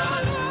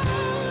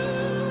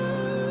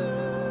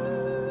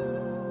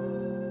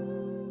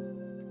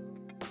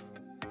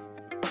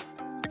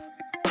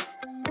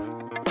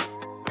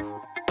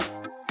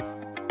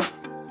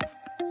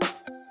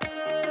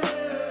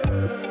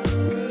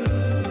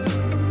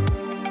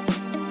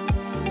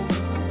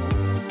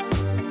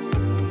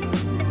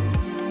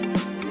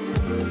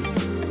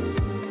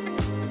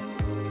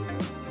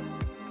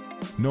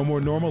 No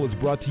More Normal is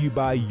brought to you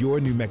by your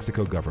New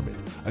Mexico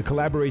government, a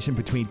collaboration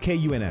between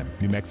KUNM,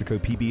 New Mexico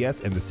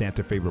PBS, and the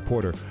Santa Fe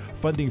Reporter.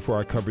 Funding for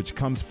our coverage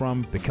comes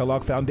from the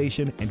Kellogg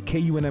Foundation and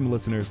KUNM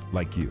listeners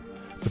like you.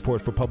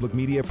 Support for public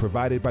media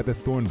provided by the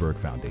Thornburg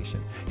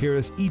Foundation. Hear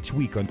us each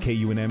week on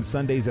KUNM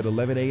Sundays at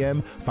 11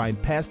 a.m. Find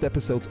past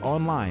episodes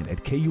online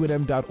at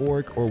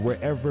kunm.org or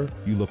wherever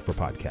you look for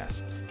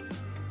podcasts.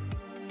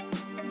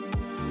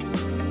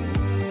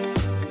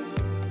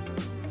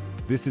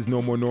 This is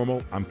No More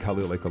Normal. I'm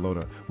Khalil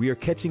Ekalona. We are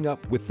catching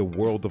up with the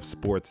world of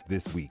sports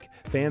this week.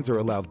 Fans are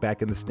allowed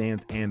back in the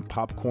stands and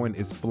popcorn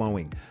is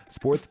flowing.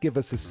 Sports give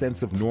us a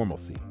sense of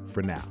normalcy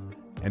for now.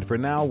 And for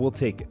now, we'll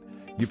take it.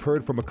 You've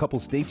heard from a couple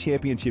state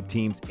championship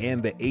teams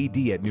and the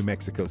AD at New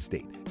Mexico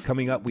State.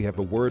 Coming up, we have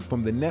a word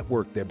from the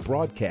network that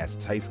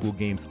broadcasts high school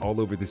games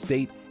all over the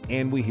state,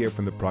 and we hear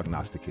from the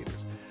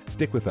prognosticators.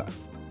 Stick with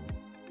us.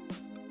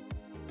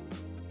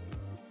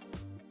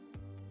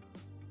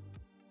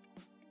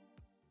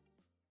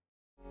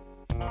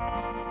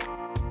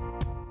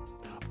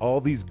 All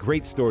these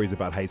great stories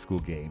about high school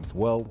games.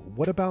 Well,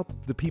 what about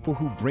the people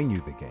who bring you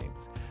the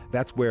games?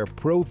 That's where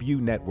ProView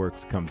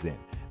Networks comes in.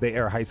 They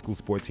air high school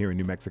sports here in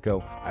New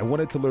Mexico. I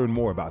wanted to learn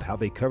more about how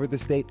they cover the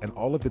state and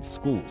all of its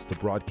schools to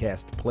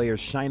broadcast players'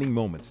 shining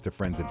moments to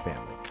friends and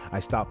family. I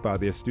stopped by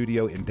their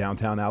studio in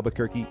downtown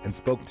Albuquerque and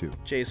spoke to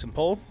Jason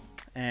Pohl,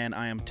 and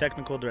I am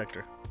Technical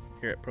Director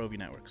here at ProView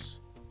Networks.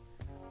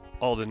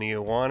 Alden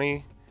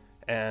Iowani,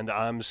 and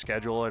I'm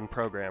Schedule and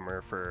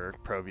Programmer for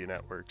ProView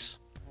Networks.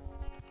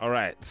 All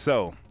right,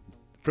 so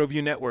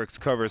ProView Networks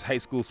covers high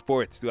school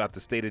sports throughout the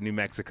state of New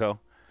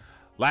Mexico.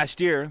 Last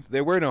year,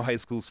 there were no high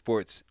school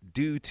sports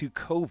due to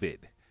COVID.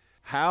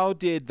 How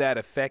did that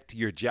affect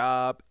your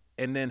job,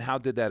 and then how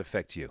did that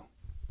affect you?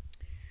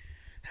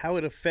 How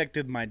it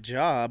affected my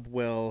job?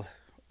 Well,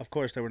 of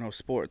course, there were no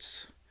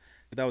sports.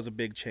 That was a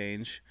big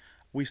change.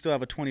 We still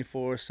have a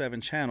 24/7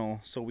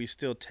 channel, so we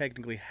still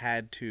technically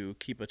had to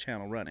keep a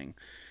channel running.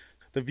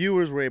 The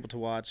viewers were able to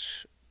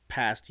watch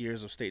past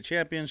years of state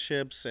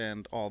championships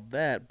and all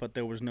that, but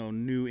there was no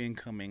new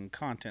incoming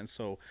content,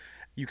 so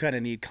you kind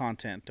of need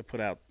content to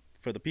put out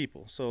for the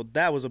people. So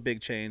that was a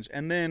big change.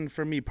 And then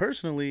for me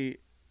personally,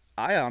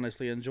 I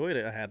honestly enjoyed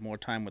it. I had more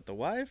time with the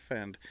wife,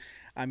 and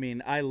I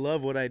mean, I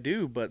love what I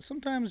do, but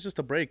sometimes just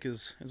a break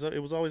it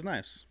was always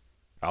nice.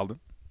 Alden?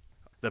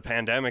 The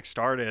pandemic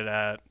started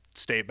at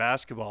state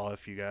basketball,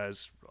 if you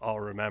guys all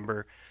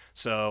remember.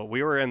 So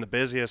we were in the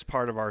busiest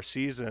part of our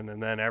season,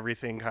 and then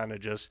everything kind of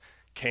just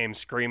came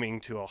screaming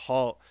to a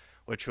halt,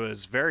 which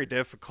was very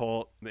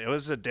difficult. It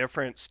was a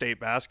different state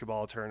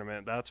basketball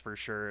tournament, that's for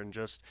sure, and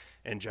just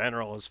in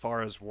general as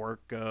far as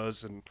work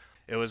goes. And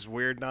it was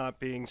weird not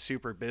being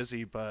super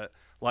busy, but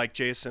like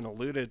Jason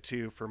alluded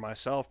to, for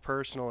myself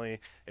personally,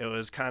 it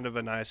was kind of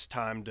a nice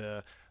time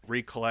to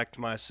recollect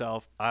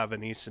myself. I have a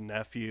niece and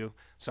nephew,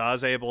 so I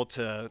was able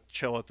to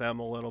chill with them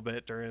a little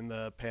bit during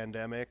the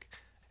pandemic.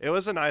 It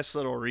was a nice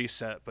little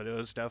reset, but it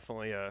was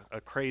definitely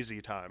a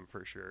crazy time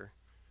for sure.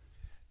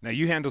 Now,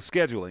 you handle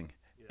scheduling,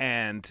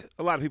 and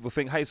a lot of people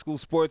think high school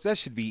sports, that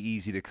should be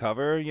easy to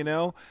cover, you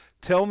know?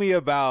 Tell me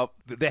about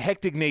the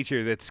hectic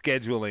nature that's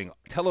scheduling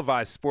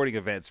televised sporting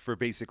events for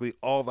basically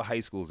all the high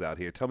schools out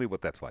here. Tell me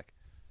what that's like.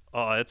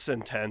 Oh, it's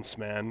intense,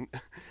 man.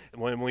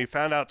 When we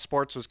found out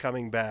sports was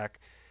coming back,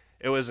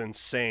 it was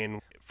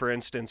insane. For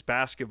instance,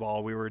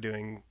 basketball, we were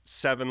doing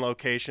 7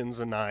 locations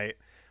a night.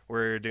 We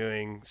were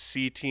doing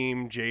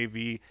C-team,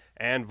 JV,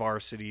 and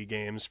varsity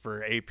games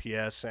for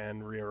APS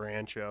and Rio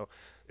Rancho.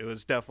 It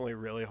was definitely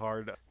really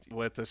hard.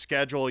 With the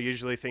schedule,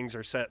 usually things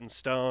are set in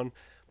stone.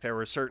 There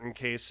were certain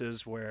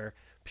cases where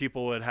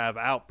people would have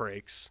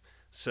outbreaks,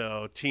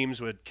 so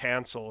teams would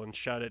cancel and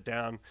shut it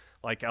down.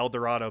 Like El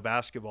Dorado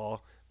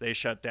basketball, they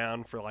shut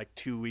down for like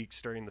 2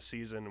 weeks during the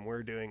season, and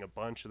we're doing a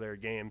bunch of their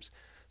games.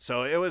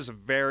 So it was a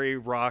very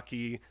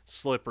rocky,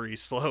 slippery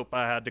slope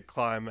I had to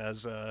climb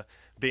as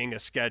being a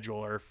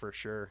scheduler for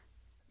sure.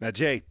 Now,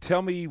 Jay,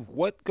 tell me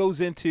what goes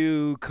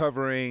into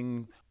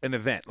covering an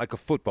event like a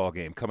football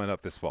game coming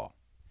up this fall.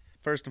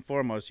 First and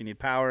foremost, you need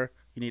power,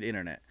 you need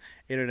internet.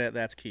 Internet,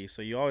 that's key.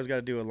 So you always got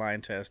to do a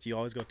line test. You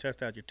always go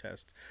test out your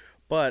test.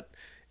 But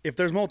if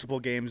there's multiple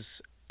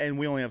games and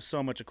we only have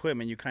so much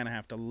equipment, you kind of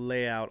have to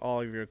lay out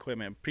all of your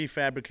equipment,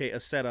 prefabricate a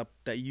setup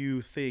that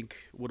you think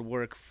would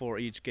work for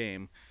each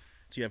game.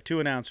 So you have 2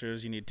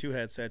 announcers, you need 2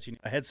 headsets, you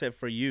need a headset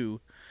for you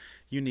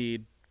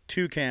need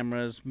 2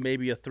 cameras,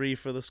 maybe a 3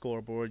 for the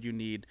scoreboard, you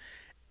need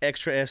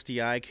extra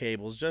SDI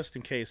cables just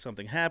in case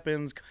something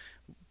happens.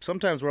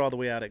 Sometimes we're all the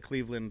way out at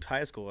Cleveland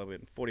High School. I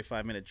mean,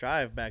 45-minute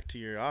drive back to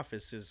your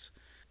office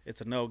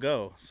it's a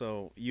no-go.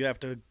 So you have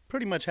to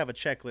pretty much have a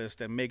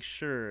checklist and make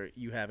sure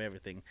you have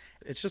everything.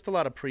 It's just a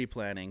lot of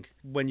pre-planning.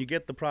 When you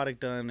get the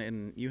product done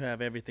and you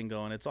have everything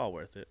going, it's all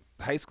worth it.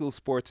 High school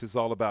sports is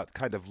all about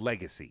kind of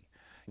legacy.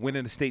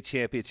 Winning a state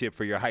championship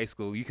for your high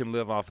school, you can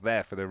live off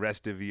that for the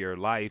rest of your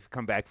life.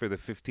 Come back for the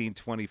 15,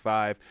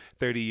 25,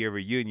 30-year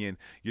reunion.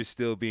 You're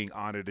still being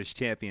honored as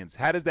champions.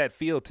 How does that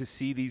feel to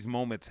see these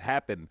moments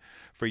happen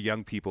for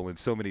young people in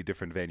so many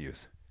different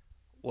venues?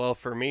 Well,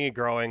 for me,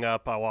 growing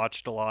up, I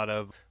watched a lot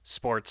of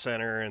Sports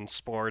Center and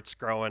sports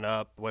growing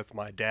up with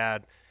my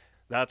dad.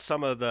 That's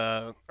some of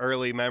the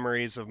early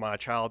memories of my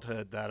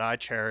childhood that I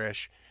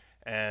cherish.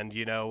 And,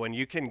 you know, when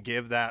you can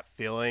give that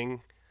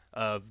feeling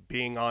of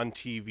being on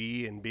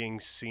TV and being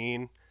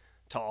seen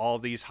to all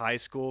these high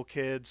school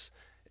kids,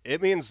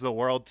 it means the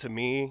world to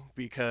me,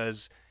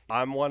 because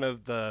I'm one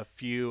of the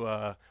few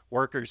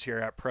workers here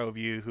at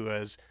ProView who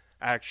has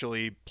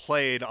actually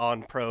played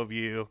on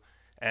ProView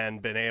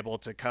and been able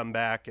to come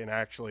back and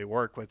actually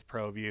work with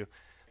ProView.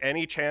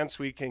 Any chance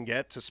we can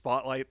get to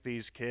spotlight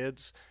these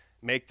kids,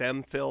 make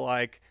them feel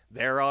like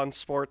they're on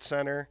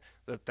SportsCenter,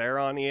 that they're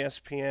on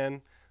ESPN,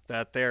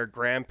 that their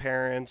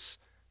grandparents,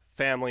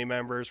 family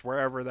members,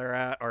 wherever they're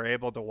at, are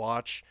able to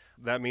watch,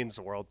 that means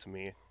the world to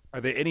me.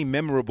 Are there any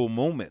memorable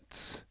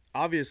moments?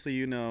 Obviously,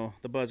 you know,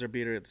 the buzzer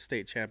beater at the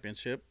state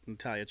championship,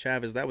 Natalia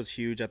Chavez, that was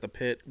huge at the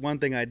pit. One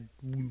thing I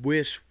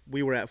wish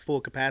we were at full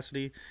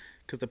capacity,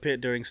 because the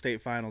pit during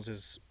state finals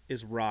is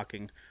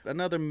rocking.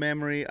 Another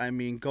memory, I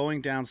mean,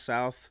 going down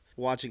south,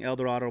 watching El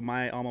Dorado,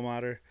 my alma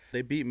mater,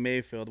 they beat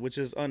Mayfield, which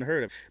is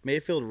unheard of.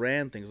 Mayfield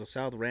ran things, the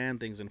South ran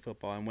things in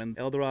football, and when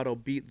El Dorado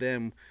beat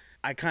them,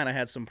 I kind of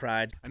had some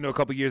pride. I know a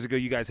couple years ago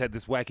you guys had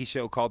this wacky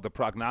show called The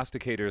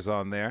Prognosticators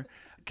on there.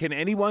 Can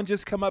anyone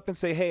just come up and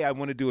say, hey, I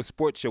want to do a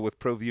sports show with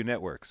ProView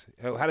Networks?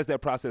 How does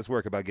that process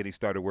work about getting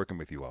started working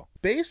with you all?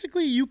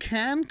 Basically, you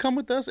can come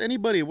with us,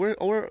 anybody. We're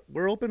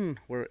open.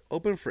 We're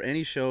open for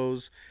any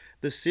shows.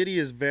 The city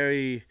is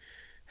very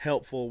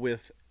helpful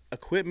with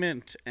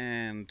equipment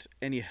and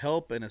any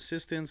help and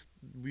assistance.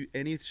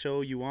 Any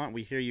show you want,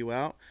 we hear you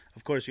out.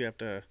 Of course, you have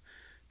to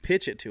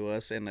pitch it to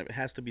us, and it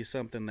has to be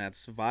something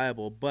that's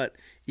viable. But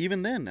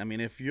even then, I mean,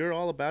 if you're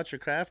all about your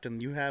craft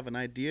and you have an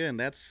idea, and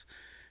that's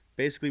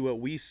basically what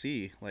we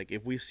see, like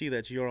if we see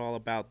that you're all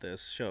about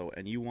this show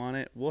and you want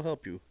it, we'll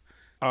help you.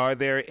 Are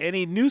there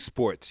any new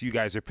sports you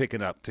guys are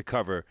picking up to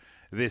cover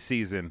this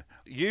season?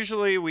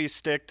 Usually we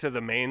stick to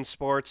the main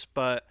sports,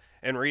 but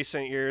in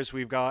recent years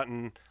we've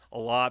gotten a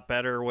lot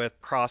better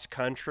with cross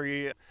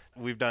country.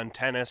 We've done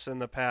tennis in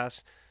the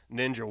past,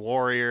 Ninja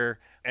Warrior,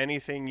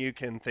 anything you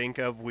can think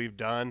of we've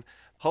done.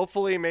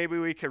 Hopefully maybe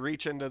we could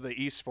reach into the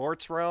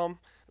esports realm.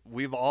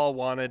 We've all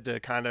wanted to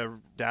kind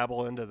of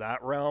dabble into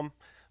that realm,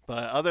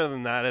 but other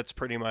than that, it's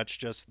pretty much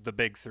just the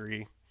big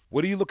 3.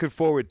 What are you looking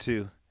forward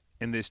to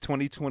in this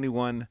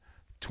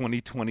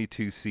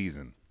 2021-2022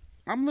 season?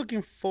 I'm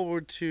looking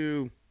forward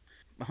to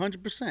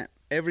 100%.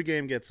 Every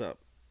game gets up.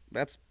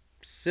 That's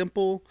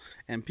simple,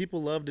 and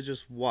people love to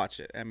just watch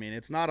it. I mean,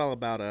 it's not all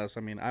about us.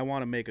 I mean, I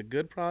want to make a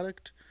good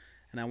product,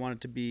 and I want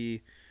it to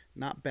be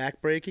not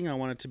backbreaking. I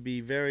want it to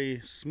be very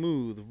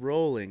smooth,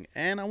 rolling,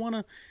 and I want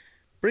to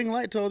bring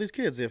light to all these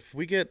kids. If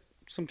we get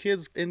some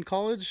kids in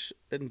college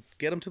and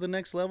get them to the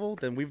next level,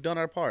 then we've done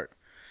our part.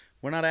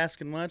 We're not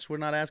asking much. We're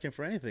not asking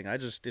for anything.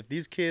 If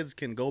these kids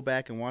can go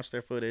back and watch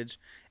their footage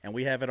and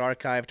we have it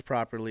archived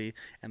properly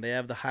and they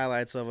have the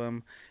highlights of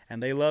them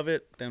and they love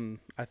it, then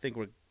I think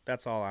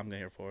that's all I'm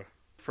here for.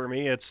 For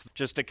me, it's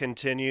just to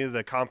continue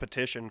the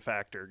competition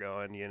factor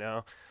going, you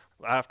know.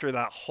 After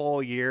that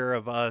whole year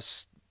of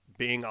us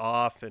being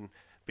off and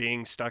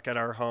being stuck at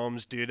our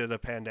homes due to the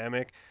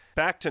pandemic,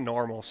 back to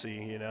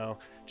normalcy, you know,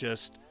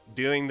 just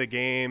doing the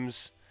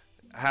games,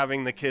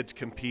 having the kids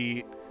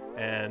compete,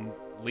 and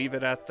leave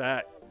it at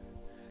that.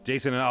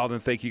 Jason and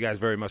Alden, thank you guys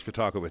very much for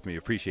talking with me.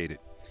 Appreciate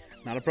it.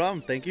 Not a problem.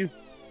 Thank you.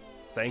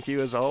 Thank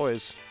you as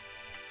always.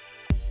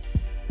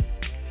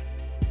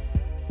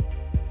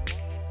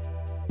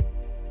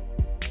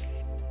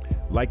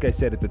 Like I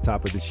said at the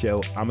top of the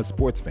show, I'm a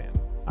sports fan.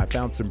 I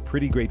found some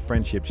pretty great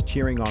friendships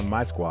cheering on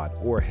my squad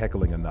or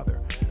heckling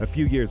another. A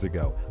few years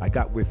ago, I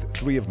got with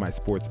 3 of my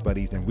sports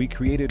buddies and we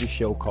created a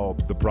show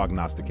called The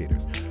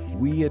Prognosticators.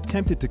 We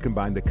attempted to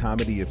combine the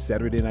comedy of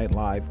Saturday Night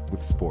Live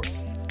with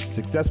sports.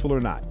 Successful or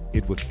not,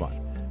 it was fun.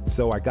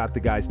 So I got the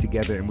guys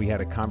together and we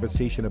had a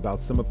conversation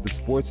about some of the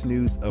sports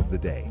news of the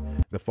day.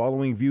 The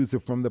following views are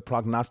from The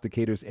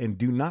Prognosticators and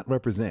do not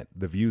represent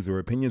the views or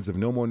opinions of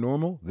No More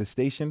Normal, this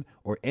station,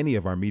 or any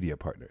of our media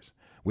partners.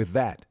 With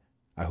that,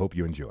 I hope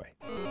you enjoy.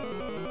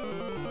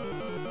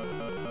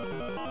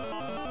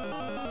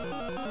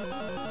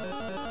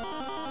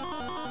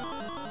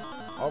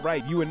 All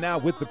right, you are now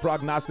with the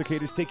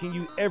Prognosticators, taking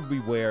you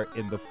everywhere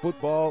in the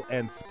football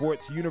and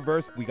sports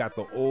universe. We got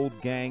the old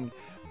gang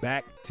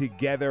back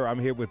together. I'm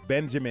here with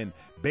Benjamin,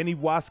 Benny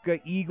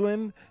Waska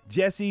Eaglin,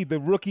 Jesse, the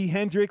rookie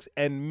Hendricks,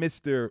 and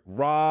Mr.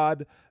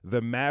 Rod,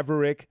 the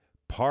Maverick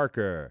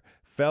Parker.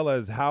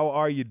 Fellas, how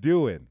are you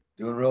doing?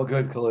 Doing real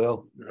good,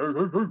 Khalil.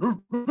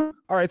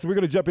 All right, so we're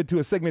going to jump into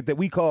a segment that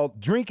we call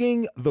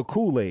Drinking the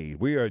Kool-Aid.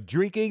 We are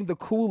drinking the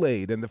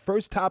Kool-Aid, and the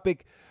first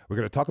topic, we're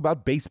going to talk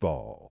about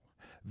baseball.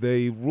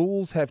 The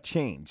rules have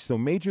changed. So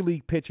major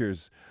league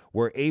pitchers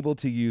were able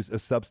to use a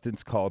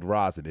substance called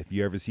rosin. If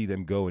you ever see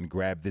them go and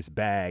grab this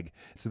bag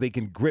so they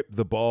can grip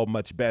the ball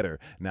much better.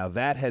 Now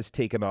that has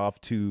taken off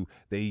to,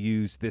 they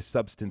use this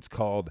substance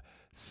called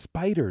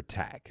spider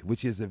tack,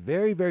 which is a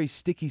very, very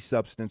sticky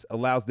substance,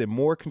 allows them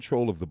more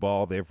control of the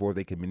ball. Therefore,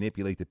 they can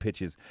manipulate the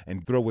pitches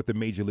and throw with the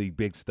major league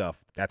big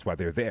stuff. That's why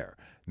they're there.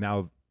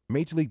 Now,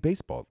 Major League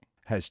Baseball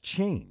has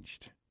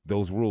changed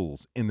those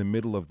rules in the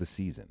middle of the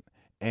season.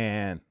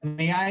 And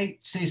may I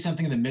say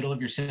something in the middle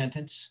of your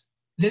sentence?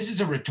 This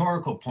is a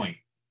rhetorical point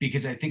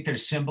because I think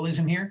there's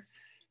symbolism here.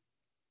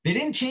 They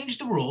didn't change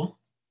the rule.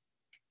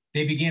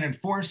 They began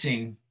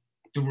enforcing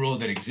the rule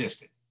that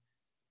existed.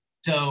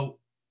 So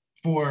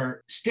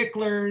for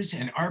sticklers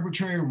and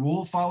arbitrary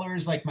rule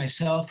followers like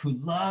myself who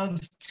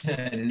love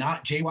to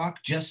not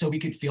jaywalk just so we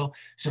could feel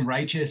some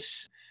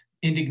righteous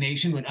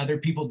indignation when other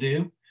people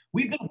do,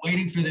 we've been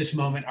waiting for this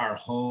moment our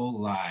whole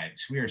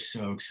lives. We are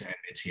so excited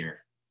it's here.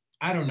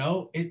 I don't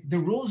know. The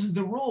rules is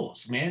the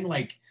rules, man.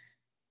 Like,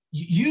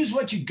 use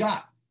what you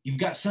got. You've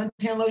got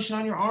suntan lotion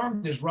on your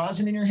arm. There's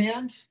rosin in your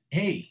hand.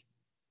 Hey,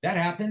 that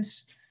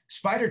happens.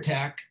 Spider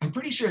tack. I'm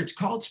pretty sure it's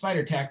called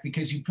spider tack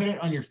because you put it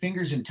on your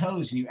fingers and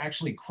toes and you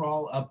actually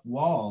crawl up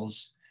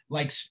walls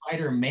like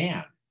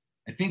Spider-Man.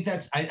 I think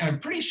I'm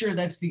pretty sure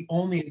that's the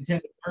only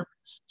intended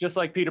purpose. Just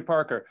like Peter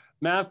Parker.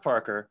 Mav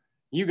Parker,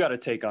 you got a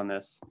take on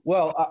this.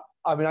 Well,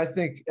 I mean, I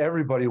think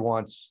everybody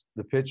wants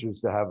the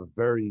pitchers to have a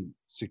very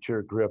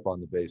secure grip on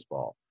the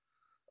baseball.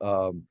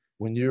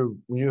 When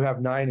you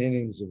have 9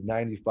 innings of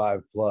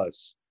 95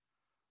 plus,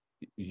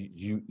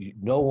 you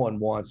no one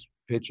wants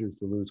pitchers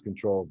to lose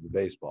control of the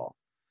baseball.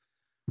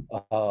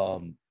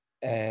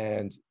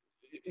 And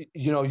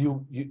you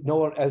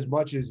know as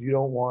much as you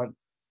don't want,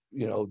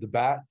 the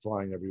bat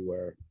flying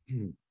everywhere.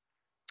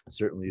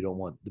 Certainly, you don't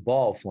want the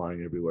ball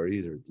flying everywhere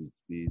either at these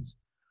speeds.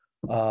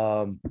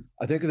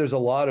 I think there's a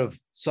lot of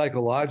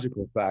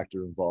psychological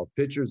factor involved.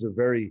 Pitchers are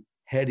very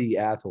heady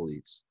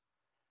athletes,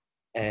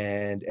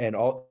 and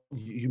all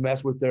you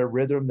mess with their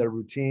rhythm, their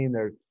routine,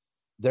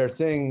 their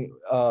thing.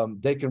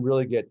 They can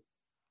really get,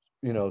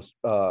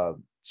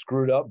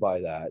 screwed up by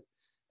that,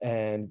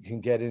 and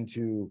can get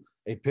into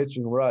a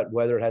pitching rut,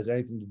 whether it has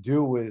anything to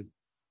do with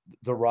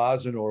the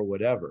rosin or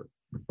whatever.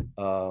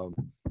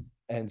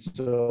 And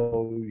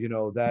so,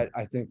 that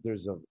I think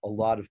there's a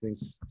lot of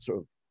things, sort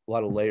of a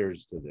lot of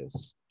layers to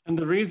this. And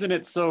the reason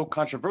it's so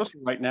controversial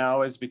right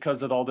now is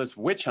because of all this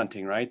witch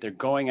hunting, right? They're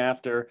going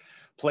after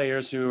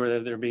players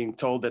they're being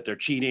told that they're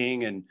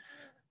cheating and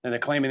they're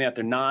claiming that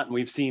they're not. And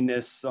we've seen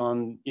this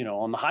on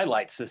the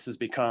highlights. This has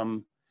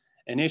become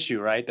an issue,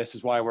 right? This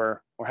is why we're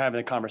having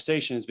the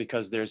conversation, is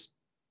because there's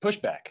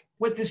pushback.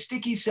 With the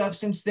sticky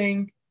substance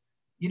thing,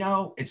 you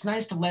know, it's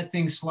nice to let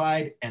things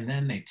slide, and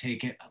then they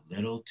take it a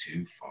little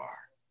too far.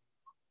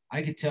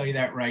 I could tell you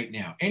that right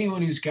now.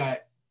 Anyone who's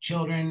got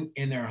children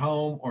in their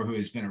home or who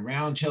has been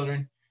around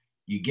children,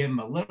 you give them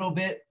a little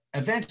bit,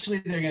 eventually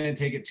they're going to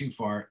take it too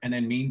far, and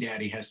then Mean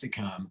Daddy has to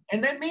come.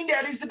 And then Mean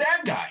Daddy's the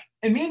bad guy.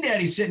 And Mean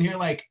Daddy's sitting here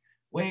like,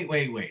 wait.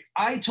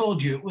 I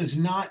told you it was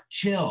not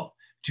chill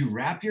to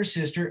wrap your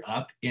sister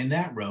up in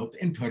that rope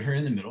and put her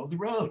in the middle of the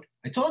road.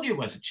 I told you it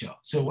wasn't chill.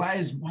 So why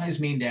is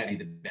Mean Daddy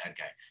the bad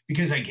guy?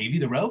 Because I gave you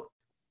the rope?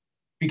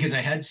 Because I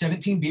had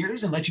 17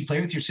 beers and let you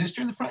play with your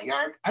sister in the front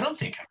yard? I don't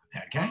think I'm the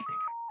bad guy.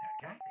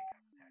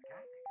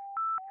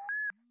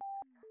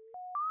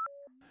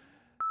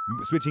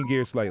 Switching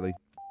gears slightly,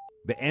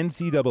 the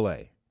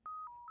NCAA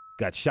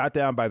got shot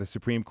down by the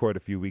Supreme Court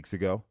a few weeks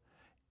ago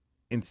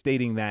in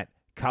stating that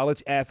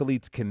college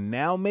athletes can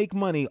now make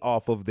money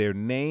off of their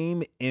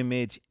name,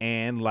 image,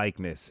 and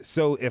likeness.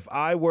 So if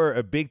I were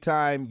a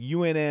big-time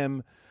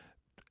UNM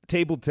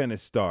table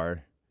tennis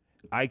star,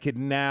 I could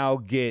now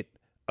get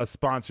a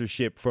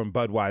sponsorship from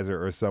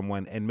Budweiser or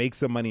someone and make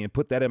some money and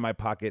put that in my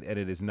pocket, and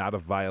it is not a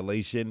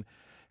violation.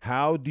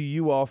 How do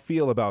you all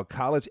feel about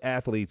college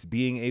athletes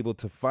being able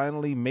to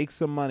finally make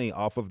some money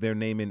off of their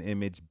name and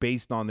image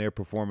based on their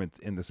performance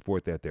in the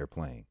sport that they're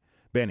playing?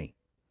 Benny.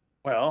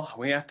 Well,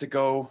 we have to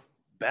go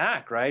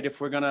back, right? If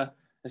we're gonna,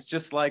 it's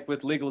just like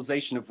with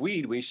legalization of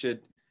weed, we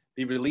should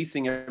be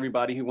releasing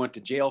everybody who went to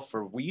jail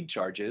for weed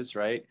charges,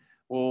 right?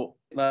 Well,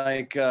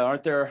 like,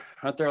 aren't there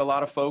a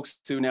lot of folks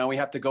who now we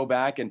have to go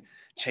back and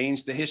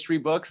change the history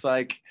books?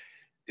 Like,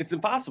 it's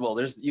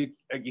impossible. You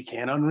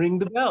can't unring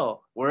the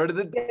bell. Word of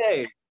the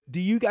day. Do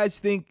you guys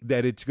think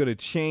that it's going to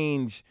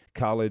change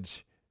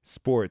college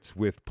sports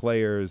with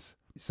players?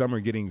 Some are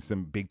getting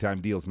some big-time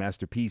deals.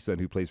 Master P's son,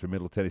 who plays for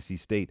Middle Tennessee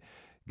State,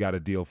 got a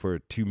deal for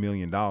 $2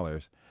 million.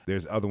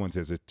 There's other ones.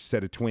 There's a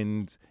set of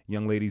twins,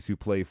 young ladies who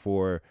play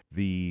for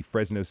the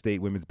Fresno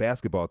State women's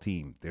basketball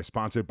team. They're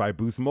sponsored by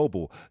Boost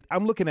Mobile.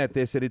 I'm looking at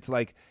this, and it's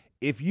like,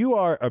 if you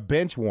are a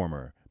bench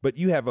warmer, but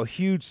you have a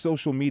huge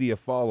social media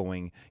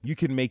following, you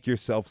can make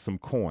yourself some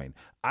coin.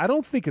 I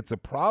don't think it's a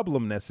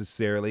problem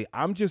necessarily.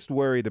 I'm just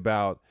worried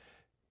about,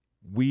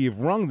 we've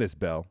rung this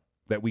bell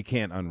that we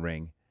can't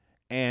unring,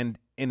 and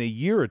in a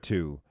year or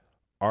two,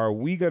 are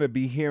we going to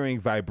be hearing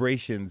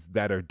vibrations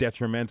that are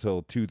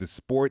detrimental to the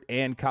sport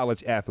and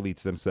college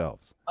athletes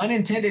themselves?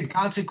 Unintended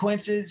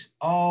consequences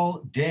all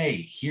day.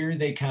 Here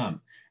they come.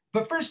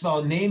 But first of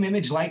all, name,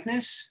 image,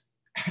 likeness.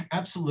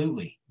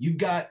 Absolutely. You've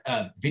got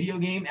a video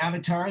game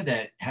avatar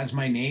that has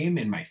my name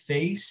and my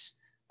face.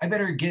 I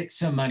better get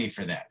some money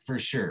for that, for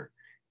sure.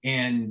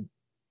 And,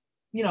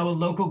 you know, a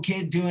local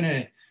kid doing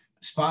a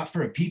spot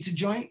for a pizza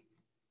joint,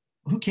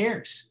 who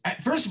cares?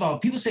 First of all,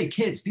 people say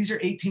kids. These are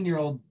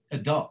 18-year-old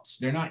adults.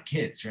 They're not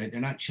kids, right?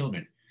 They're not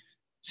children.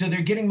 So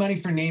they're getting money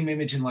for name,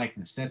 image, and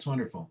likeness. That's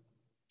wonderful.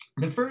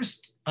 The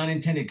first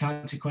unintended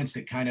consequence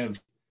that kind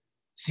of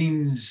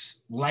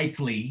seems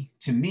likely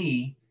to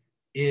me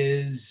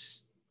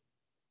is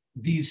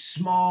these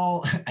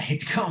small, I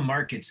hate to call them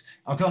markets,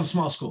 I'll call them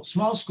small schools.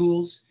 Small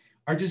schools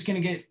are just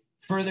going to get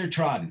further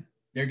trodden.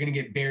 They're going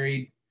to get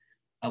buried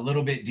a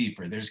little bit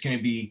deeper. There's going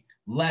to be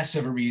less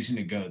of a reason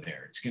to go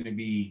there. It's going to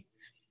be,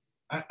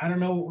 I don't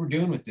know what we're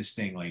doing with this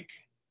thing, like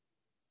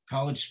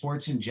college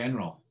sports in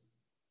general.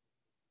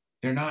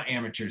 They're not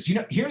amateurs. You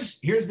know, here's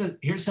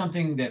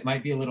something that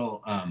might be a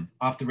little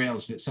off the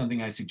rails, but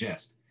something I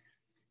suggest.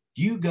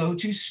 You go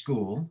to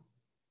school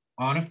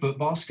on a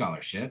football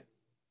scholarship,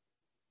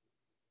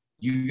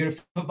 you get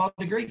a football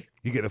degree.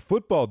 You get a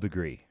football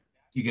degree.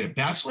 You get a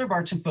Bachelor of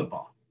Arts in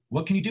football.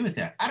 What can you do with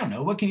that? I don't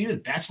know. What can you do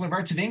with Bachelor of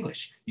Arts of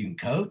English? You can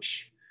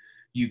coach.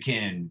 You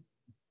can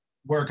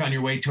work on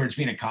your way towards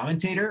being a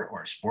commentator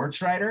or a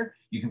sports writer.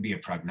 You can be a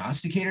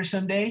prognosticator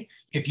someday.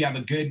 If you have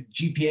a good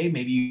GPA,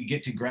 maybe you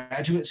get to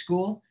graduate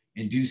school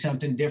and do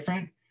something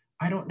different.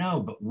 I don't know,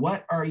 but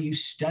what are you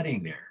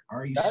studying there?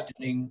 Are you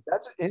studying?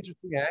 That's an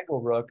interesting angle,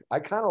 Rook. I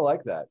kind of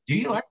like that. Do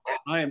you like that?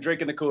 I am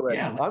drinking the Kool-Aid.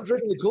 Yeah, I'm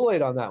drinking the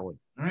Kool-Aid on that one.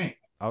 All right.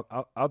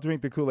 I'll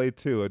drink the Kool-Aid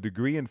too. A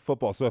degree in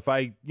football. So if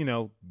I,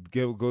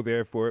 go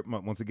there for it,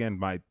 once again,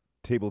 my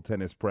table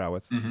tennis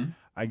prowess,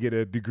 I get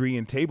a degree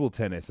in table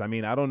tennis. I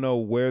mean, I don't know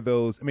where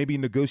those, maybe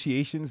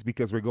negotiations,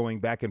 because we're going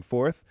back and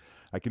forth.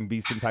 I can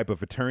be some type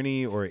of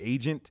attorney or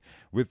agent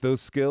with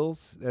those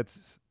skills.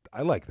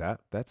 I like that.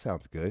 That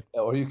sounds good.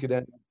 Or you could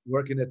end up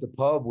working at the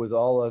pub with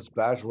all us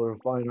Bachelor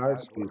of Fine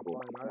Arts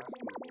people.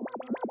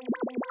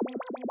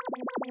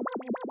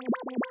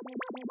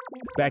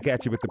 Back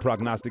at you with the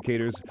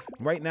prognosticators.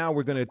 Right now,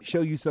 we're going to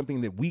show you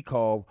something that we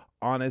call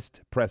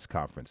honest press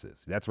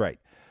conferences. That's right.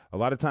 A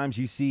lot of times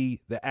you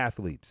see the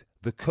athletes,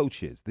 the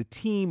coaches, the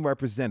team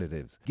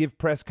representatives give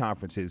press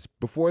conferences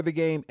before the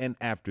game and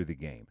after the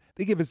game.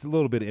 They give us a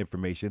little bit of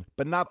information,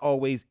 but not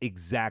always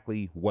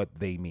exactly what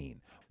they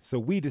mean. So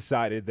we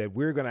decided that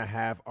we're going to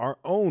have our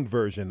own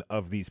version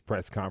of these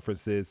press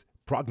conferences,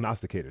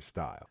 prognosticator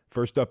style.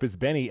 First up is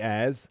Benny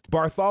as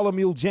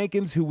Bartholomew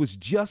Jenkins, who was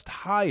just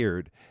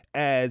hired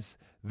as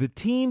the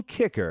team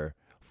kicker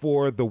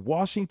for the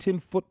Washington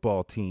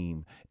football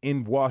team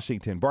in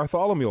Washington.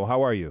 Bartholomew,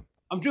 how are you?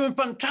 I'm doing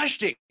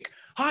fantastic.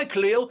 Hi,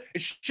 Khalil.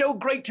 It's so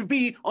great to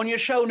be on your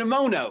show,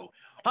 Nemono.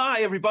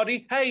 Hi,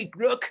 everybody. Hey,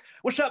 Rook.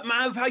 What's up,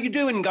 Mav? How you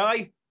doing,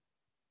 guy?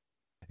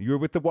 You're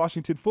with the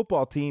Washington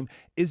football team.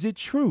 Is it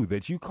true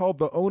that you called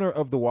the owner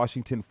of the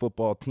Washington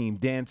football team,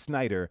 Dan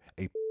Snyder,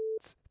 a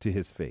to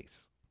his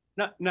face?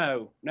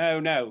 No.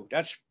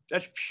 That's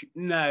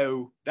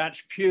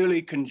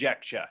purely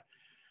conjecture.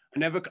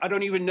 I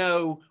don't even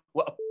know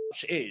what a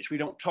is. We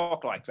don't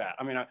talk like that.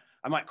 I mean,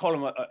 I might call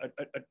him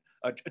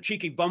a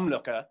cheeky bum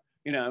looker,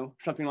 you know,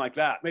 something like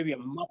that. Maybe a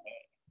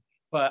muppet,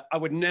 but I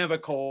would never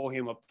call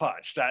him a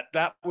putz.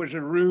 That was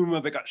a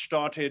rumor that got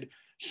started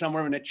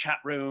somewhere in a chat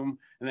room,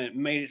 and then it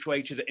made its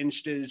way to the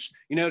Instas.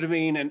 You know what I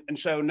mean? And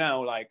so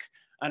now, like,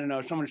 I don't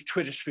know, someone's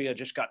Twitter sphere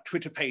just got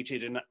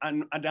Twitter-pated, and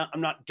I'm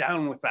not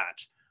down with that.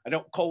 I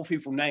don't call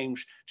people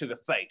names to the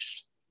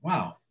face.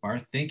 Wow,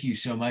 Barth, thank you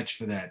so much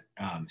for that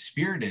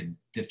spirited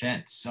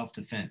defense,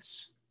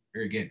 self-defense.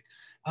 Very good.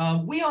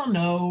 We all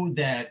know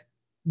that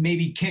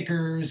maybe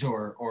kickers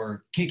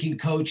or kicking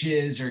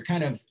coaches are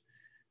kind of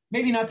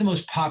maybe not the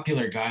most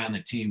popular guy on the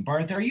team.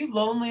 Barth, are you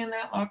lonely in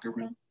that locker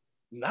room?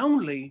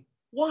 Lonely?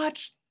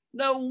 What?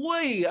 No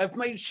way. I've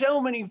made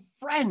so many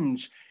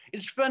friends.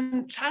 It's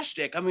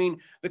fantastic. I mean,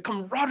 the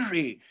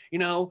camaraderie, you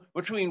know,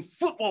 between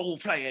football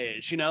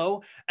players, you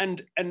know,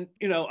 and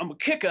you know, I'm a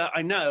kicker.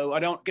 I know I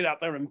don't get out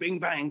there and bing,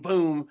 bang,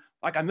 boom.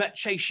 Like I met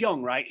Chase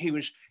Young, right? He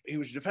was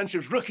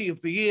Defensive Rookie of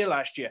the Year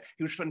last year.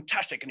 He was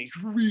fantastic, and he's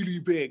really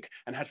big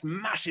and has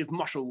massive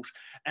muscles.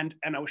 And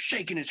I was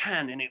shaking his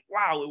hand, and it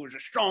was a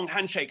strong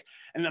handshake.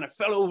 And then I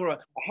fell over a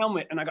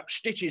helmet, and I got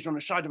stitches on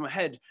the side of my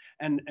head.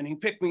 And he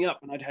picked me up,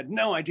 and I'd had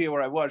no idea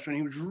where I was. And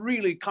he was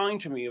really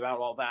kind to me about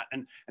all that.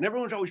 And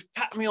everyone's always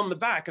patting me on the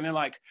back, and they're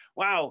like,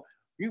 "Wow,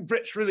 you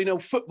Brits really know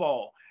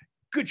football.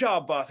 Good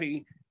job,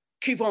 Barthy.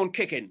 Keep on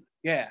kicking."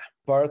 Yeah.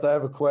 Barth, I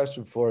have a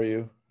question for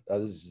you.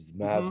 This is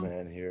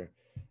Madman here.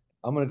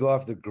 I'm going to go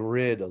off the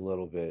grid a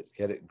little bit.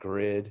 Get it?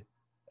 Grid,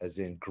 as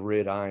in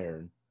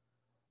gridiron.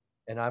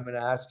 And I'm going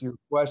to ask you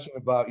a question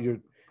about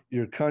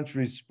your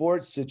country's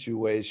sports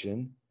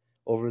situation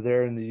over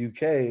there in the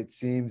UK. It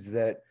seems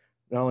that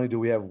not only do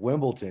we have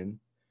Wimbledon,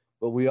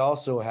 but we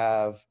also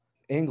have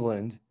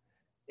England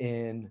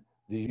in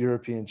the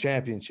European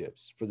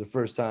Championships for the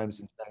first time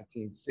since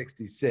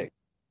 1966.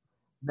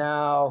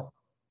 Now,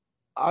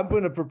 I'm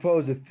going to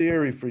propose a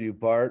theory for you,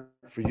 Bart,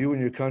 for you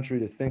and your country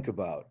to think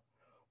about.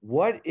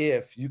 What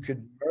if you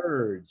could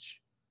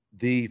merge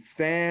the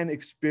fan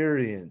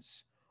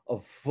experience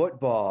of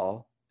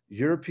football,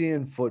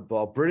 European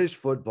football, British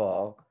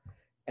football,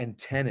 and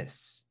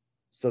tennis,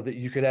 so that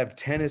you could have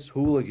tennis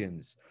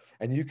hooligans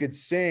and you could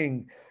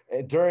sing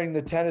during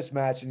the tennis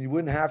match and you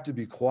wouldn't have to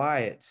be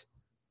quiet?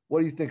 What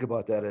do you think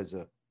about that as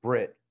a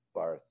Brit,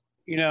 Barth?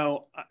 You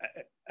know,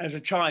 as a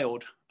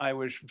child, I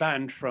was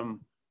banned from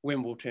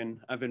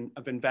Wimbledon. I've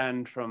been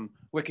banned from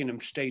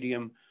Wickenham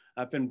Stadium.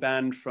 I've been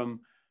banned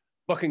from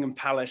Buckingham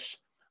Palace.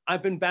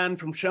 I've been banned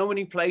from so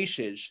many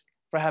places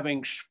for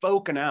having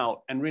spoken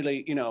out and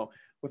really, you know,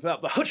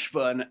 without the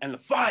chutzpah and the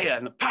fire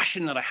and the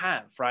passion that I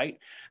have, right?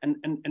 And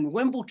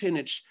Wimbledon,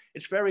 it's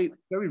very,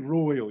 very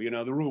royal, you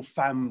know, the royal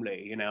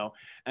family, you know,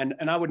 and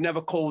I would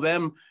never call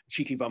them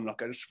cheeky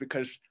bumlockers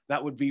because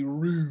that would be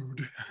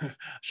rude.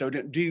 So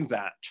don't do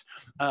that.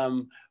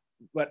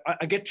 But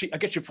I get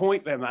your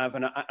point there, Mav,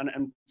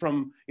 and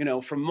from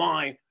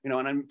my, you know,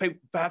 and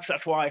perhaps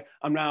that's why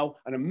I'm now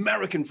an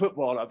American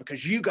footballer,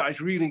 because you guys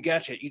really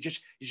get it. You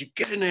just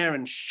get in there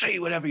and say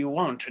whatever you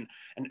want and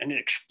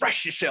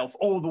express yourself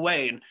all the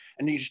way,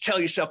 and you just tell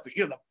yourself that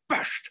you're the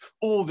best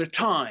all the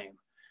time.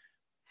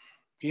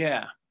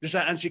 Yeah, does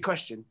that answer your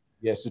question?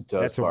 Yes, it does.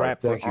 That's a Bart.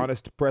 wrap for Thank you.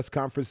 Honest Press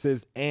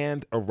Conferences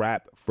and a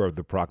wrap for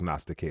the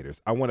prognosticators.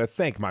 I want to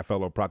thank my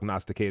fellow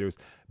prognosticators,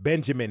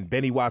 Benjamin,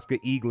 Benny Waska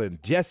Eaglin,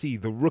 Jesse,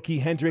 the Rookie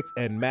Hendricks,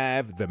 and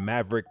Mav, the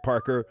Maverick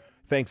Parker.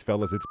 Thanks,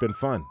 fellas. It's been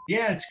fun.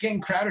 Yeah, it's getting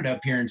crowded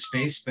up here in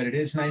space, but it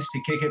is nice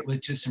to kick it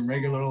with just some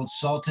regular old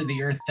salt of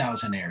the earth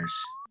thousandaires.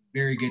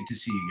 Very good to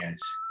see you guys.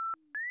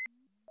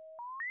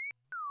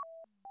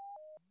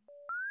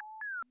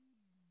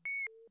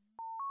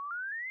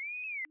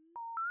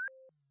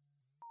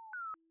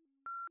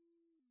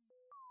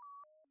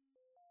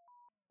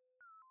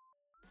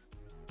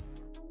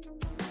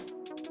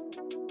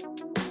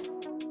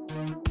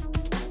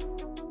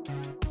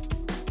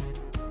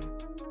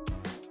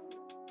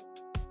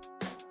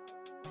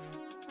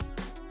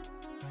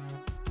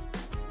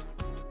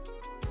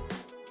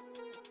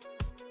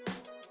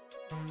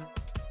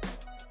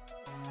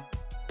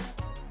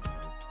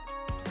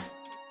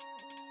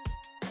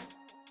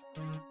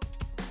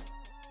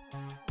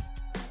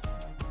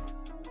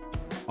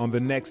 On the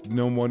next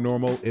No More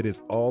Normal, it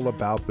is all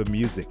about the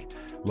music.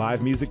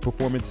 Live music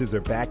performances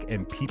are back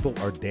and people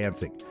are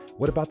dancing.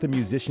 What about the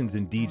musicians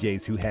and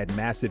DJs who had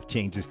massive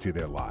changes to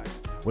their lives?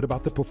 What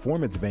about the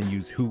performance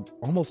venues who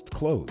almost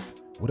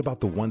closed? What about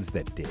the ones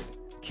that did?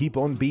 Keep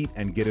on beat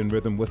and get in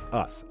rhythm with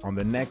us on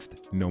the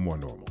next No More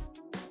Normal.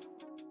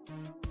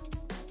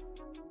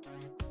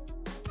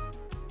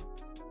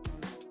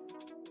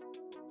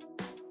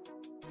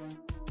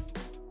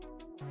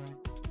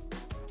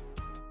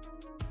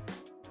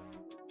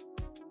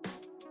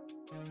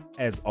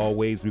 As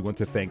always, we want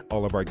to thank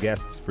all of our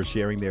guests for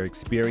sharing their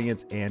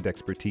experience and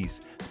expertise.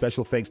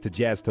 Special thanks to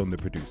Jazztone, the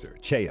producer,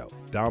 Cheo,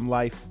 Dom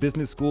Life,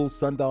 Business School,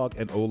 Sundog,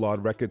 and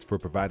Olad Records for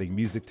providing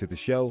music to the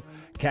show.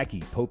 Kaki,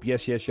 Pope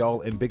Yes Yes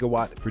Y'all, and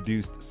Bigawatt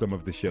produced some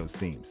of the show's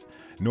themes.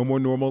 No More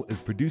Normal is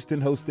produced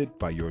and hosted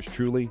by yours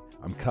truly.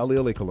 I'm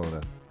Khalil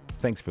Ekalona.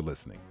 Thanks for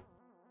listening.